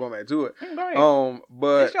keep on going back to it. Go ahead.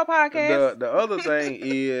 But it's your podcast. The other thing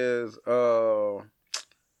is,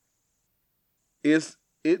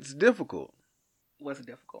 it's difficult. What's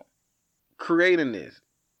difficult? Creating this.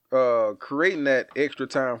 Creating that extra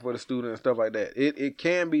time for the student and stuff like that. It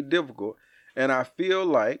can be difficult, and I feel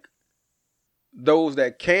like those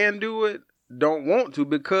that can do it don't want to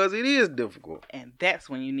because it is difficult. And that's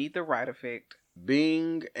when you need the right effect.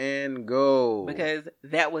 Bing and go. Because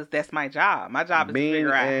that's my job. My job is to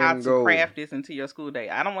figure out how to craft this into your school day.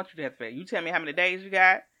 I don't want you to have to figure. You tell me how many days you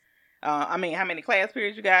got. How many class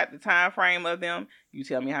periods you got, the time frame of them. You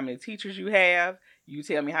tell me how many teachers you have. You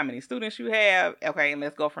tell me how many students you have. Okay, and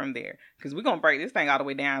let's go from there. Because we're going to break this thing all the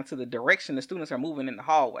way down to the direction the students are moving in the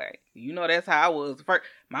hallway. You know, that's how I was.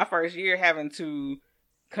 My first year having to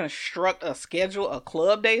construct a schedule, a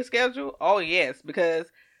club day schedule. Oh, yes. Because,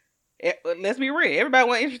 let's be real, everybody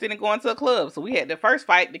wasn't interested in going to a club. So we had the first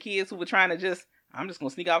fight, the kids who were trying to I'm just going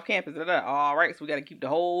to sneak off campus. All right, so we got to keep the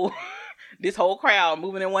whole... this whole crowd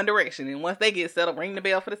moving in one direction, and once they get settled, ring the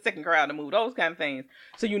bell for the second crowd to move, those kind of things.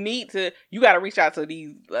 So you got to reach out to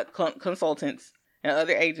these consultants and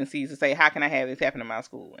other agencies to say, how can I have this happen in my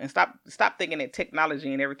school? And stop thinking that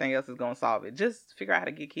technology and everything else is going to solve it. Just figure out how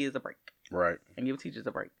to give kids a break. Right. And give teachers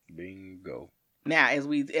a break. Bingo. Now, as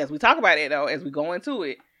we talk about it, though, as we go into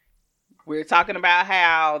it, we're talking about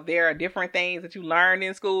how there are different things that you learn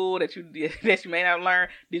in school that you may not learn.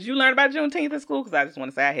 Did you learn about Juneteenth in school? Because I just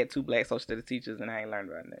want to say I had 2 black social studies teachers and I ain't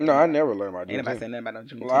learned about that. No, I never learned about Juneteenth. Anybody say nothing about no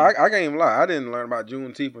Juneteenth? Well, I can't even lie. I didn't learn about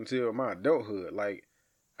Juneteenth until my adulthood. Like,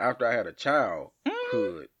 after I had a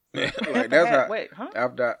childhood. Like, that's how. Wait, huh?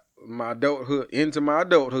 After my adulthood, into my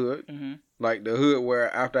adulthood. Mm-hmm. Like, the hood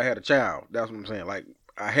where after I had a child. That's what I'm saying. Like,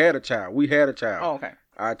 I had a child. We had a child. Oh, okay.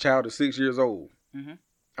 Our child is 6 years old. Mm-hmm.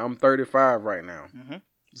 I'm 35 right now. Mm-hmm.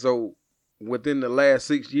 So within the last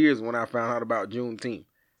 6 years when I found out about Juneteenth,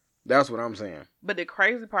 that's what I'm saying. But the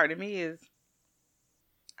crazy part to me is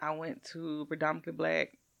I went to predominantly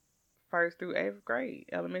black 1st through 8th grade,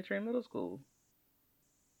 elementary and middle school.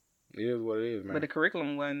 It is what it is, man. But the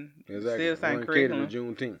curriculum wasn't exactly. Still same curriculum. To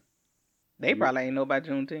Juneteenth. They probably ain't know about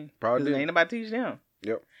Juneteenth. Probably ain't nobody teach them.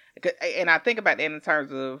 Yep. And I think about that in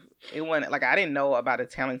terms of, it wasn't like I didn't know about a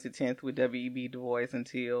talented 10th with W.E.B. Du Bois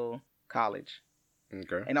until college.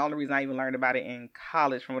 Okay. And the only reason I even learned about it in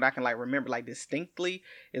college, from what I can remember distinctly,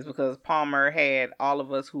 is because Palmer had all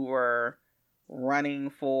of us who were running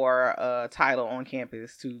for a title on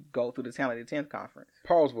campus to go through the Talented 10th conference.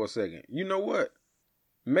 Pause for a second. You know what?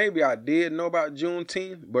 Maybe I did know about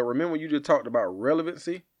Juneteenth, but remember you just talked about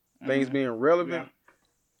relevancy, things being relevant. Yeah.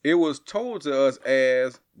 It was told to us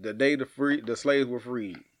as the day the slaves were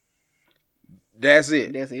freed. That's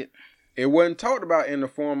it. That's it. It wasn't talked about in the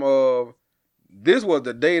form of, this was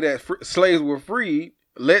the day that slaves were freed,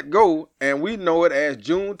 let go, and we know it as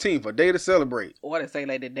Juneteenth, a day to celebrate. Or to say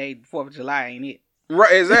like the day 4th of July ain't it.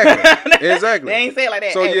 Right, exactly. They ain't say it like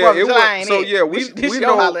that. So hey, yeah, we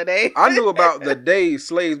know. Holiday. I knew about the day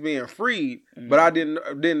slaves being freed, but I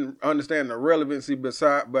didn't understand the relevancy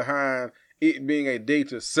behind it being a day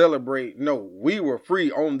to celebrate. No, we were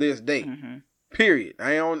free on this day. Mm-hmm. Period.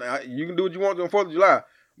 You can do what you want on 4th of July,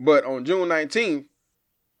 but on June 19th,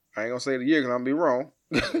 I ain't gonna say the year because I'm gonna be wrong.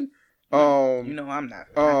 You know I'm not.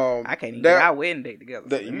 I can't even get our wedding date together.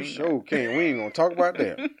 That you sure can. We ain't gonna talk about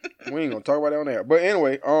that. We ain't gonna talk about that on there. But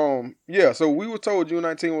anyway, yeah. So we were told June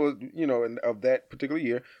 19th was, of that particular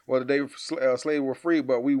year, was the day slaves were free,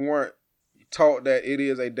 but we weren't taught that it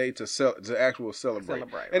is a day to actually celebrate.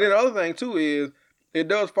 And then the other thing too is it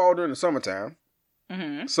does fall during the summertime.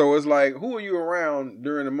 Mm-hmm. So it's like, who are you around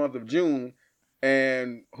during the month of June,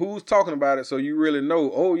 and who's talking about it? So you really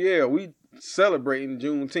know. Oh yeah, we celebrating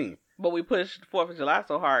Juneteenth. But we pushed 4th of July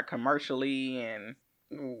so hard commercially and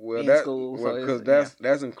in school. Because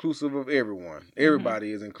that's inclusive of everyone.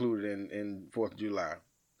 Everybody is included in 4th of July.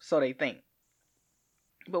 So they think.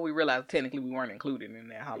 But we realized technically we weren't included in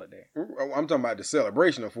that holiday. I'm talking about the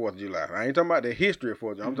celebration of 4th of July. I ain't talking about the history of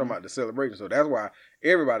 4th of July. I'm talking about the celebration. So that's why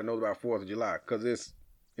everybody knows about 4th of July. Because it's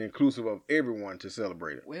inclusive of everyone to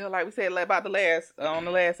celebrate it. Well, like we said about on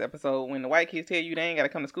the last episode, when the white kids tell you they ain't got to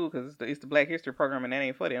come to school because it's the Black History program and that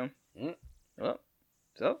ain't for them. Well,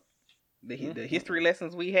 so the history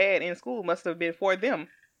lessons we had in school must have been for them.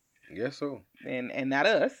 Guess so. And not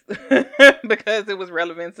us, because it was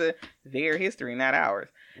relevant to their history, not ours.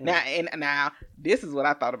 Now this is what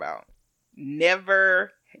I thought about.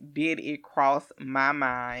 Never did it cross my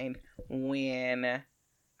mind when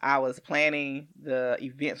I was planning the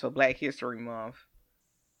events for Black History Month,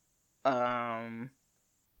 that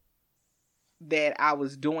I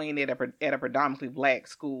was doing it at a predominantly black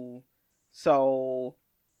school, so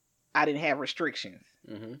I didn't have restrictions.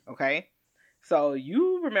 Mm-hmm. Okay? So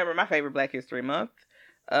you remember my favorite Black History Month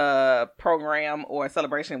program or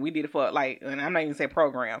celebration. We did it for, and I'm not even saying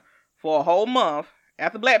program, for a whole month.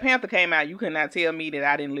 After Black Panther came out, you could not tell me that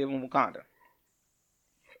I didn't live in Wakanda.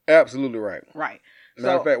 Absolutely right. Right.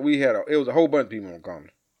 Matter of fact, it was a whole bunch of people on Wakanda.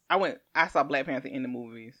 I saw Black Panther in the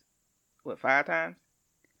movies, 5 times?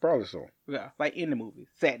 Probably so. Yeah, in the movies.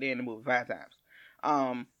 Sat there in the movie 5 times.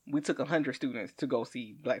 We took 100 students to go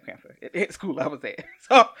see Black Panther at school I was at.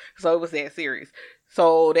 So it was that serious.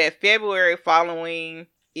 So that February following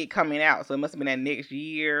it coming out, so it must have been that next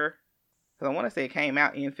year. Because I want to say it came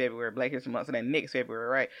out in February, Black History Month, so that next February,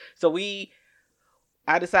 right? So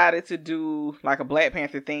I decided to do a Black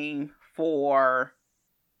Panther theme for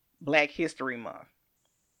Black History Month.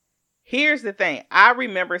 Here's the thing. I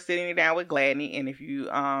remember sitting down with Gladney, and if you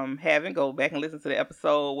haven't, go back and listen to the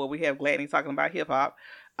episode where we have Gladney talking about hip hop,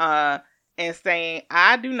 and saying,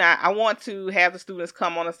 I want to have the students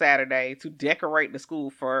come on a Saturday to decorate the school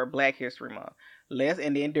for Black History Month.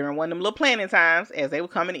 And then during one of them little planning times, as they were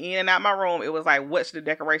coming in and out my room, it was like, what should the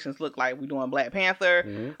decorations look like? We doing Black Panther.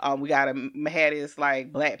 Mm-hmm. We gotta have this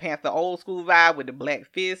Black Panther old school vibe with the black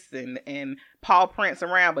fists and paw prints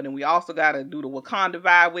around, but then we also gotta do the Wakanda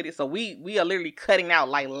vibe with it. So we are literally cutting out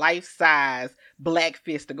life-size black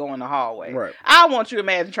fists to go in the hallway. Right. I want you to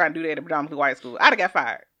imagine trying to do that at a predominantly white school. I'd have got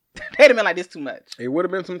fired. They'd have been like, this too much. It would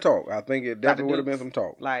have been some talk. I think it definitely would have been some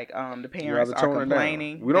talk. The parents are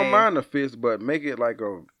complaining. We don't mind the fist, but make it like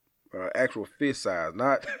a actual fist size,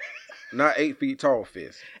 not 8 feet tall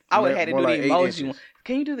fist. I would have had to do the emoji one.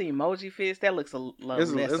 Can you do the emoji fist? That looks a little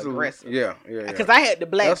less aggressive. Yeah. Because I had the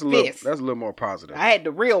black fist. That's a little more positive. I had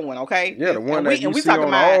the real one, okay? Yeah, the one that you see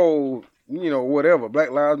on all, whatever,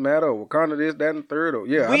 Black Lives Matter, or Wakanda this, that, and the third. Or,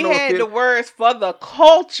 yeah, we had the words for the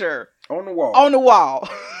culture on the wall. On the wall.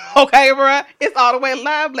 Okay, bro? It's all the way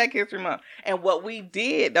live Black History Month. And what we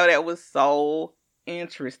did, though, that was so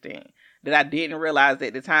interesting that I didn't realize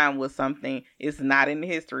at the time was something, it's not in the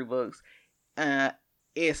history books.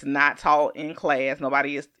 It's not taught in class.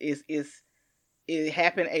 Nobody it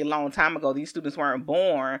happened a long time ago. These students weren't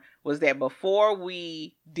born. Was that before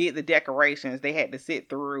we did the decorations, they had to sit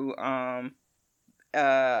through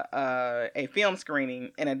a film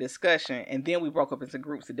screening and a discussion, and then we broke up into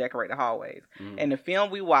groups to decorate the hallways. Mm. And the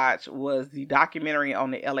film we watched was the documentary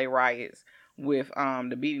on the LA riots with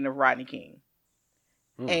the beating of Rodney King.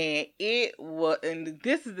 And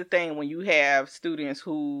this is the thing, when you have students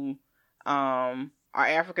who are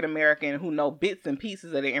African American, who know bits and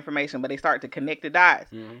pieces of the information, but they start to connect the dots.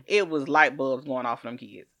 Mm-hmm. It was light bulbs going off for them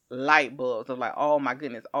kids. Light bulbs of oh my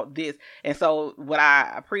goodness, all this. And so what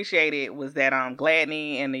I appreciated was that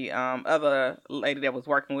Gladney and the other lady that was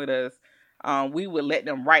working with us, we would let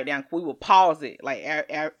them write down. We would pause it,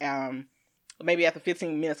 maybe after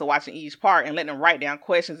 15 minutes of watching each part and letting them write down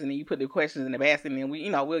questions, and then you put the questions in the basket, and then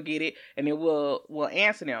we'll get it, and then we'll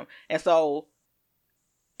answer them. And so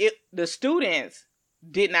the students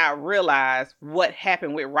did not realize what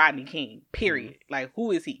happened with Rodney King, period. Like,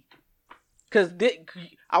 who is he? Because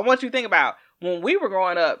I want you to think about, when we were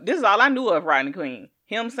growing up, this is all I knew of Rodney King.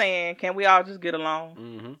 Him saying, "Can we all just get along?"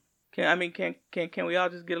 Mm-hmm. Can we all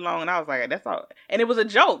just get along? And I was like, that's all. And it was a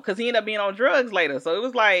joke because he ended up being on drugs later. So it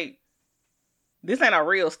was like, this ain't a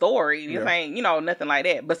real story. This ain't, nothing like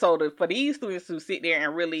that. But so for these students to sit there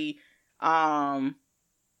and really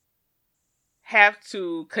have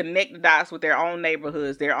to connect the dots with their own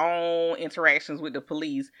neighborhoods, their own interactions with the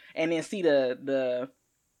police, and then see the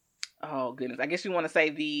oh goodness, I guess you want to say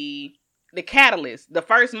the catalyst, the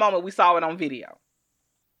first moment we saw it on video.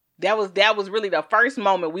 That was really the first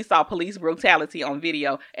moment we saw police brutality on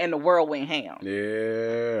video, and the world went ham.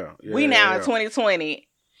 Yeah. We now in 2020.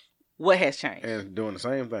 What has changed? And doing the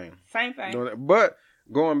same thing. Same thing. But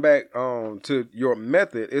going back to your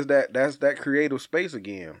method, is that's that creative space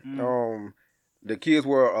again. Mm. The kids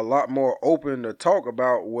were a lot more open to talk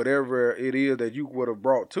about whatever it is that you would have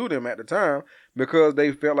brought to them at the time, because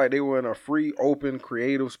they felt like they were in a free, open,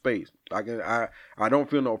 creative space. I don't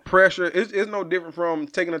feel no pressure. It's no different from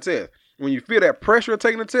taking a test. When you feel that pressure of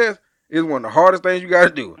taking a test, it's one of the hardest things you got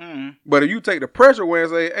to do. Mm. But if you take the pressure away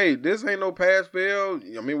and say, "Hey, this ain't no pass fail.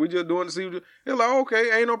 I mean, we just doing to see." It's like,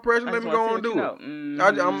 okay, ain't no pressure. Let me go and do it.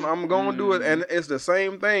 Mm-hmm. I'm going to do it, and it's the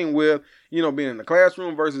same thing with being in the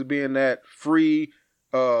classroom versus being that free,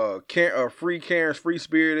 free caring, free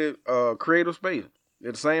spirited, creative space.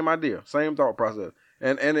 It's the same idea, same thought process,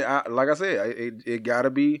 and like I said, it gotta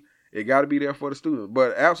be there for the students.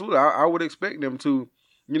 But absolutely, I would expect them to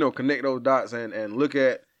connect those dots and look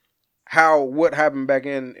at what happened back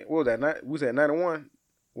in, what was that? We said 91.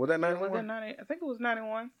 Was that 91? Was that 90? I think it was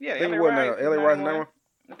 91. Yeah, I think it was LA Rice 91.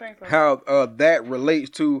 I think so. How that relates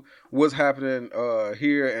to what's happening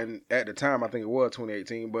here, and at the time I think it was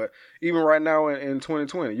 2018, but even right now in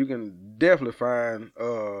 2020, you can definitely find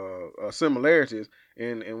similarities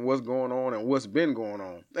in what's going on and what's been going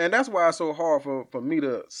on. And that's why it's so hard for me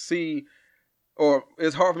to see, or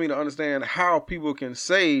it's hard for me to understand how people can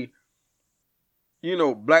say,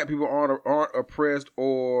 black people aren't oppressed,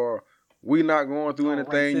 or we not going through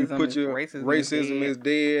anything. You put your racism is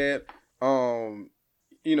dead.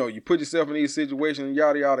 You put yourself in these situations,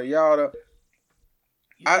 yada yada yada.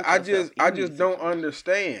 I just don't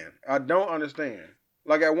understand. I don't understand.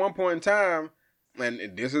 Like, at one point in time,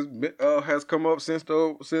 and this has come up since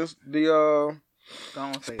the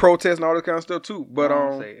protests and all this kind of stuff too. But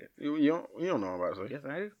you don't know what I'm about to say. Yes,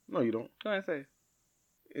 I do. No, you don't. Go ahead and say it.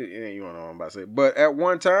 You don't know what I'm about to say. But at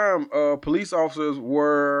one time, police officers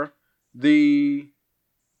were the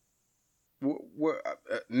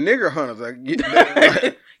nigger hunters.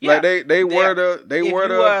 If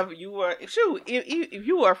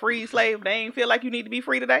you were a free slave, they ain't feel like you need to be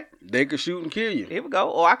free today. They could shoot and kill you. Here we go.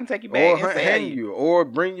 Or I can take you back and hang you, or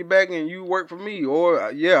bring you back and you work for me, or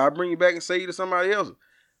I bring you back and sell you to somebody else.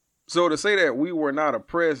 So to say that we were not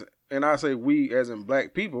oppressed, and I say we as in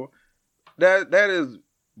black people, that is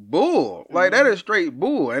bull. Like, that is straight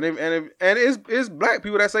bull. And it's black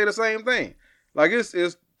people that say the same thing. Like,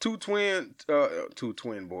 it's two twin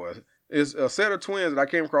boys. It's a set of twins that I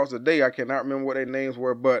came across today. I cannot remember what their names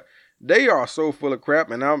were, but they are so full of crap.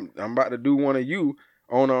 And I'm about to do one of you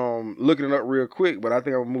on looking it up real quick, but I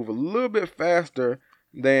think I'm gonna move a little bit faster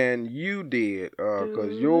than you did,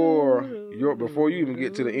 because your before you even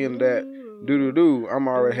get to the end of that I'm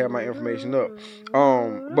already have my information up.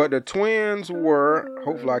 But the twins were,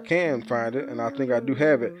 hopefully I can find it, and I think I do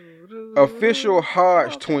have it. Official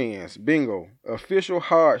Hodge twins. Bingo. Official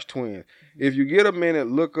Hodge twins. If you get a minute,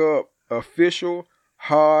 look up Official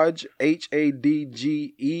Hodge, Hodge,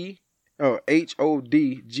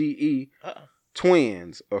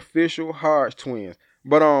 twins. Official Hodge twins.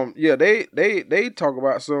 But they talk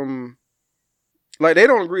about some, like, they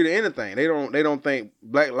don't agree to anything. They don't think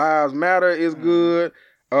Black Lives Matter is good.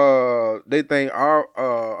 They think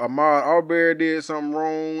Ahmaud Arbery did something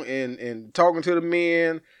wrong in talking to the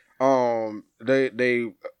men. I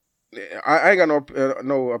ain't got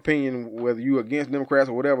no opinion whether you against Democrats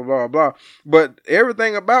or whatever, blah, blah, blah. But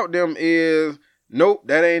everything about them is, nope,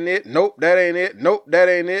 that ain't it. Nope, that ain't it. Nope, that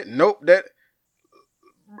ain't it. Nope, that.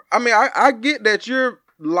 I mean, I get that you're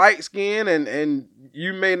light skinned and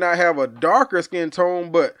you may not have a darker skin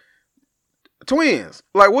tone, but twins,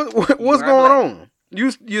 like, what's going on?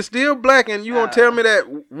 You're still black, and you gonna tell me that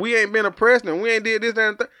we ain't been oppressed and we ain't did this, that,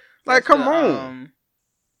 and that? Like, come on.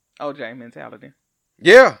 OJ mentality.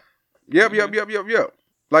 Yeah. Yep.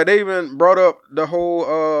 Like they even brought up the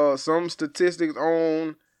whole some statistics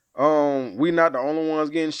on we not the only ones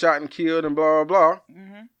getting shot and killed and blah blah blah.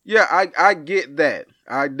 Mm-hmm. Yeah, I get that.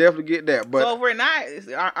 I definitely get that. But so if we're not,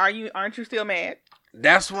 aren't you still mad?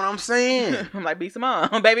 That's what I'm saying. I'm like, be some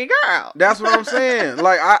mom, baby girl. That's what I'm saying.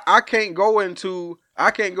 Like I can't go into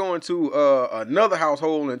another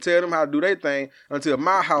household and tell them how to do their thing until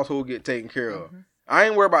my household get taken care of. Mm-hmm. I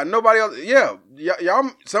ain't worried about nobody else. Yeah,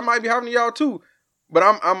 y'all somebody be happening to y'all too. But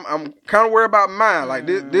I'm kind of worried about mine. Like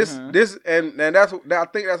this, and that's I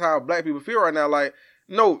think that's how black people feel right now. Like,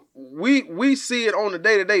 no, we see it on a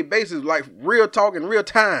day-to-day basis, like real talk in real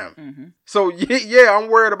time. Mm-hmm. So yeah, I'm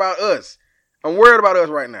worried about us. I'm worried about us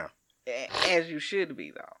right now. As you should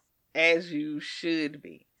be, though. As you should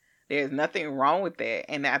be. There's nothing wrong with that.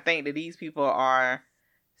 And I think that these people are,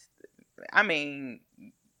 I mean,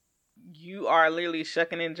 you are literally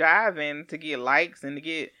shucking and jiving to get likes and to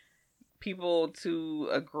get people to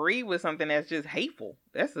agree with something that's just hateful.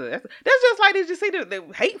 That's just like, did you see the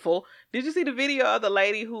hateful? Did you see the video of the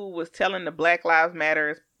lady who was telling the Black Lives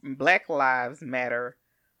Matter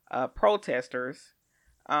protesters?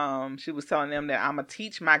 She was telling them that I'm gonna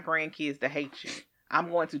teach my grandkids to hate you. I'm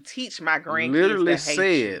going to teach my grandkids to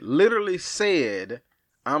hate you. Literally said,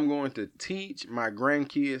 I'm going to teach my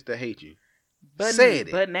grandkids to hate you.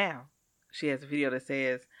 But now she has a video that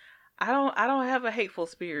says, I don't have a hateful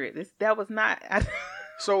spirit. That was not.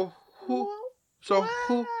 So who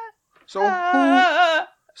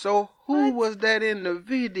was that in the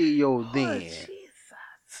video then? Jesus.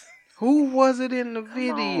 Who was it in the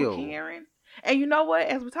video? Come on, Karen. And you know what?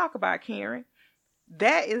 As we talk about Karen,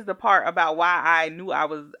 that is the part about why I knew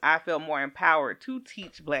I felt more empowered to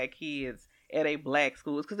teach black kids at a black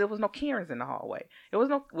school, because there was no Karens in the hallway. There was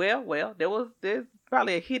no there's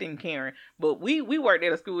probably a hidden Karen, but we worked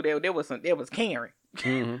at a school there was Karen.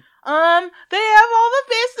 Mm-hmm. They have all the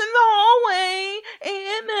fists in the hallway,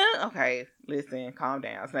 and okay, listen, calm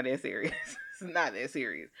down. It's not that serious. It's not that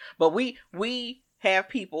serious. But we have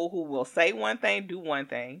people who will say one thing, do one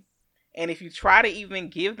thing. And if you try to even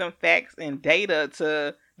give them facts and data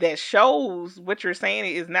that shows what you're saying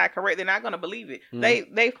is not correct, they're not going to believe it.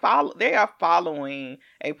 Mm. They are following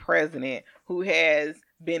a president who has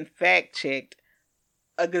been fact checked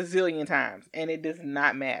a gazillion times, and it does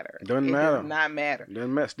not matter. Does not matter.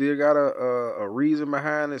 Still got a reason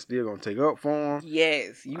behind it. Still gonna take up for him.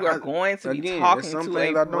 Yes, you are going to be talking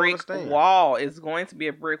to a brick wall. It's going to be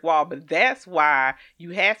a brick wall, but that's why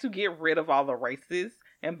you have to get rid of all the racist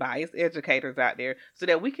and biased educators out there, so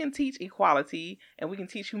that we can teach equality and we can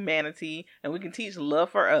teach humanity and we can teach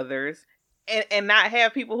love for others, and not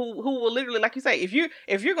have people who will literally, like you say, if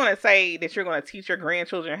you're going to say that you're going to teach your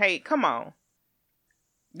grandchildren hate, come on.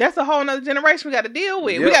 That's a whole nother generation we got to deal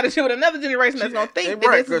with. Yep. We got to deal with another generation that's going to think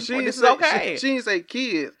that this is okay. She didn't say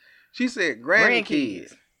kids. She said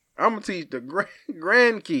grandkids. I'm going to teach the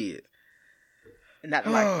grandkids. Not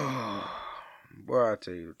like boy, I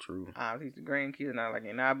tell you the truth. I'll teach the grandkids not like it.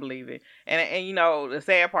 And I believe it. And you know, the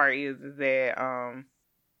sad part is that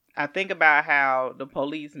I think about how the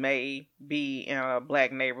police may be in a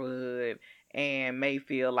black neighborhood and may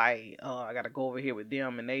feel like, oh, I got to go over here with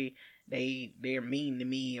them, and they're mean to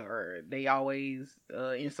me, or they always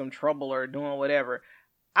in some trouble or doing whatever.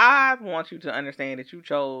 I want you to understand that you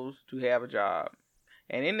chose to have a job.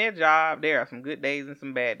 And in that job, there are some good days and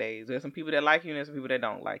some bad days. There's some people that like you and there's some people that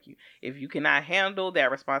don't like you. If you cannot handle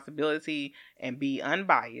that responsibility and be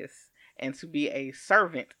unbiased and to be a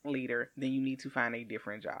servant leader, then you need to find a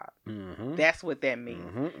different job. Mm-hmm. That's what that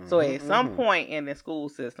means. Mm-hmm, so at some point in the school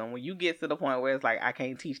system, when you get to the point where it's like, I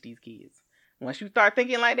can't teach these kids. Once you start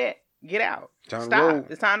thinking like that, get out.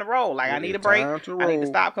 Stop. It's time to roll. Like, I need a break. I need to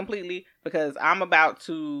stop completely because I'm about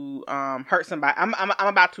to hurt somebody. I'm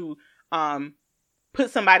about to put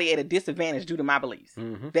somebody at a disadvantage due to my beliefs.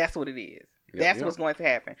 Mm-hmm. That's what it is. That's what's going to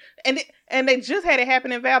happen. And they just had it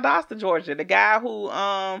happen in Valdosta, Georgia. The guy who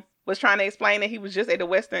was trying to explain that he was just at the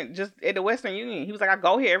Western Union. He was like, I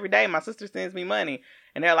go here every day. My sister sends me money.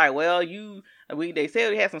 And they're like, well, they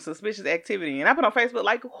said we had some suspicious activity. And I put on Facebook,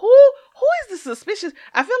 like, who is the suspicious?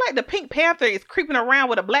 I feel like the Pink Panther is creeping around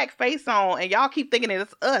with a black face on, and y'all keep thinking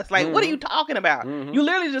it's us. Like, mm-hmm. What are you talking about? Mm-hmm. You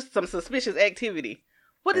literally just some suspicious activity.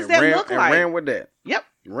 What does that look like? Ran with that. Yep.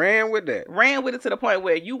 Ran with that. Ran with it to the point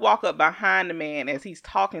where you walk up behind the man as he's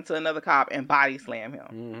talking to another cop and body slam him.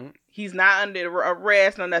 Mm-hmm. He's not under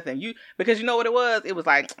arrest or nothing. Because you know what it was? It was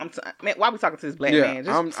like, man, why are we talking to this black man?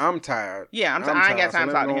 I'm tired. Yeah, I'm tired. I ain't got time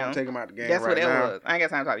to talk to him. Take him out the game. That's right what it now, was. I ain't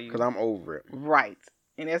got time to talk to you. Because I'm over it. Right.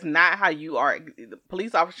 And that's not how you are. The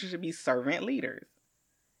police officers should be servant leaders.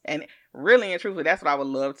 And really and truthfully, that's what I would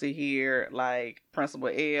love to hear, like Principal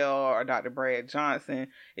L or Dr. Brad Johnson,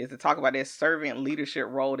 is to talk about that servant leadership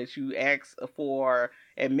role that you ask for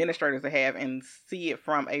administrators to have and see it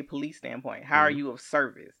from a police standpoint. How are you of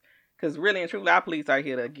service? Because really and truly, our police are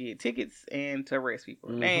here to get tickets and to arrest people.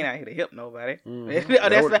 They ain't out here to help nobody.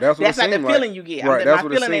 That's not the feeling you get. Right, my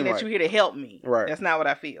feeling ain't that you're here to help me. Right. That's not what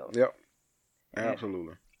I feel. Yep.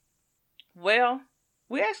 Absolutely. Well,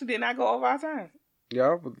 we actually did not go over our time.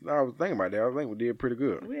 Yeah, I was thinking about that. I think we did pretty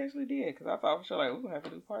good. We actually did, because I thought for sure like we're gonna have to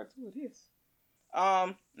do part 2 of this.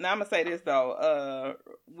 Now I'm gonna say this though.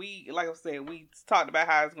 Like I said, we talked about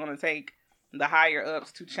how it's gonna take the higher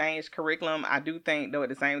ups to change curriculum. I do think though at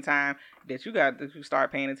the same time that you got to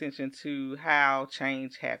start paying attention to how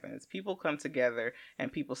change happens. People come together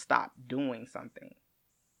and people stop doing something.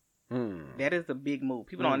 That is a big move.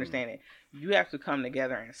 People don't understand it. You have to come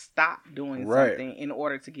together and stop doing something in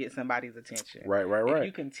order to get somebody's attention. Right. If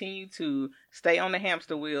you continue to stay on the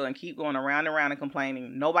hamster wheel and keep going around and around and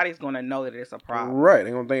complaining, nobody's going to know that it's a problem. Right.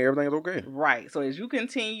 They're going to think everything's okay. Right. So as you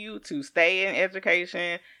continue to stay in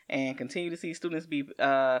education and continue to see students be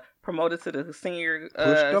promoted to the senior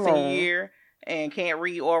year, and can't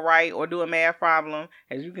read or write or do a math problem,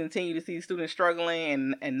 as you continue to see students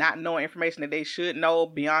struggling and not knowing information that they should know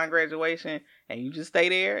beyond graduation, and you just stay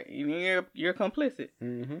there, you're complicit.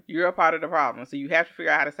 You're a part of the problem. So you have to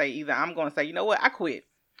figure out how to say, either I'm going to say, you know what, I quit,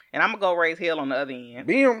 and I'm going to go raise hell on the other end.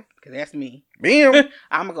 Bam. Because that's me. Bam.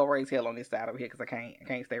 I'm going to go raise hell on this side over here because I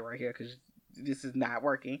can't stay right here because this is not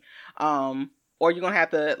working. Or you're going to have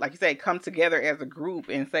to, like you say, come together as a group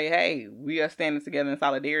and say, hey, we are standing together in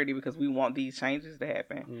solidarity because we want these changes to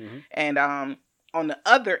happen. And on the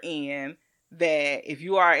other end, that if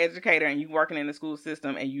you are an educator and you're working in the school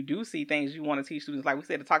system and you do see things you want to teach students, like we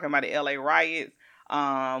said, talking about the LA riots,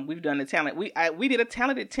 we've done we did a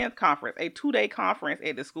Talented 10th conference, a 2-day conference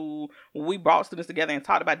at the school where we brought students together and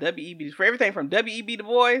talked about WEB, for everything from W.E.B. Du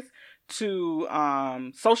Bois to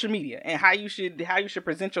social media and how you should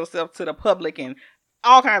present yourself to the public and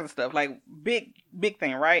all kinds of stuff, like big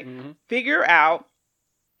to right? Figure out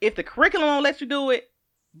if the curriculum won't let you do it,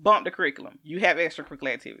 bump the curriculum. You have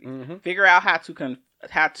extracurricular activities. Figure out how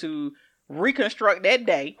to reconstruct that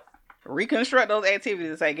day, reconstruct those activities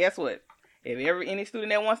and say, guess what? If any student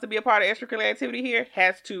that wants to be a part of extracurricular activity here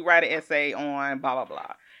has to write an essay on blah, blah,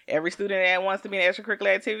 blah. Every student that wants to be in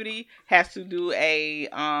extracurricular activity has to do a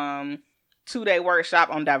 2-day workshop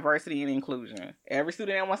on diversity and inclusion. Every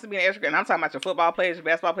student that wants to be in extracurricular, and I'm talking about your football players, your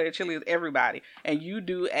basketball players, cheerleaders, everybody. And you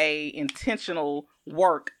do a intentional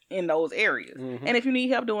work in those areas. And if you need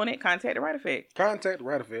help doing it, contact the Right Effect. Contact the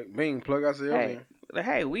Right Effect. Bing, plug ourselves in.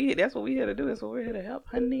 Hey, that's what we're here to do. That's what we're here to help,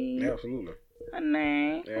 honey. Absolutely.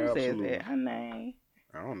 Honey. Yeah, who says that? Honey.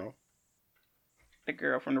 I don't know. The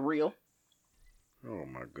girl from The Real. Oh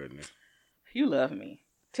my goodness. You love me.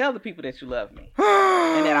 Tell the people that you love me.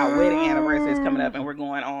 And that our wedding anniversary is coming up and we're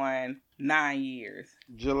going on 9 years.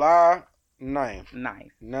 July 9th.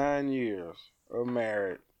 9 years of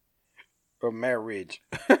marriage.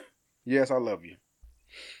 Yes, I love you.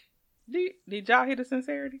 Did y'all hear the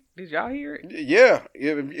sincerity? Did y'all hear it? Yeah.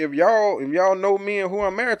 If y'all know me and who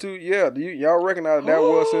I'm married to, yeah, y'all recognize that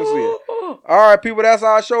was sincere. All right, people, that's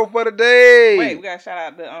our show for today. Wait, we got to shout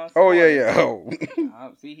out the oh yeah. Oh.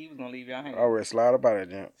 See, he was gonna leave y'all hanging. Already slide about it,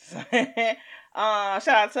 Jim. Shout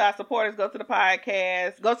out to our supporters. Go to the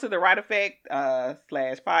podcast. Go to the Right Effect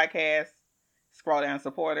 /podcast. Scroll down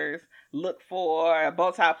supporters. Look for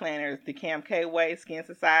Bowtie Planners, the Cam K Way, Skin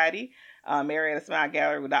Society, Marietta Smile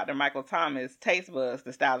Gallery with Dr. Michael Thomas, Taste Buzz,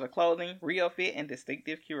 Nostalgia Clothing, Real Fit, and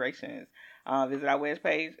Distinctive Curations. Visit our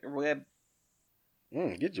webpage.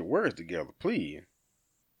 Get your words together, please.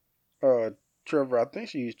 Trevor, I think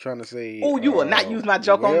she's trying to say. Oh, you will not use my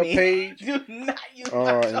joke on me. Page. Do not use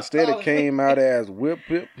my joke instead, it came out as whip.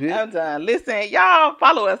 I'm done. Listen, y'all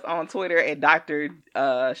follow us on Twitter at Dr.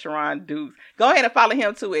 Sharon Dukes. Go ahead and follow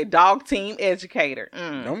him too at Dog Team Educator.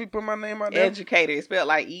 Don't me put my name out there. Educator. It's spelled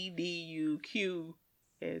like EDUQ.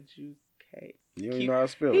 Educate. You don't know how to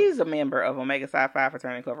spell it. He's a member of Omega Psi Phi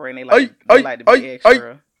Fraternity Incorporated. They like to be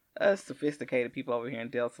extra. Us sophisticated people over here in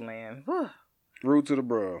Delta Land. Rude to the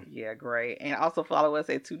bro. Yeah, great. And also follow us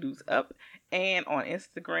at 2 Dukes Up and on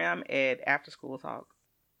Instagram at After School Talk.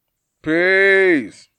 Peace.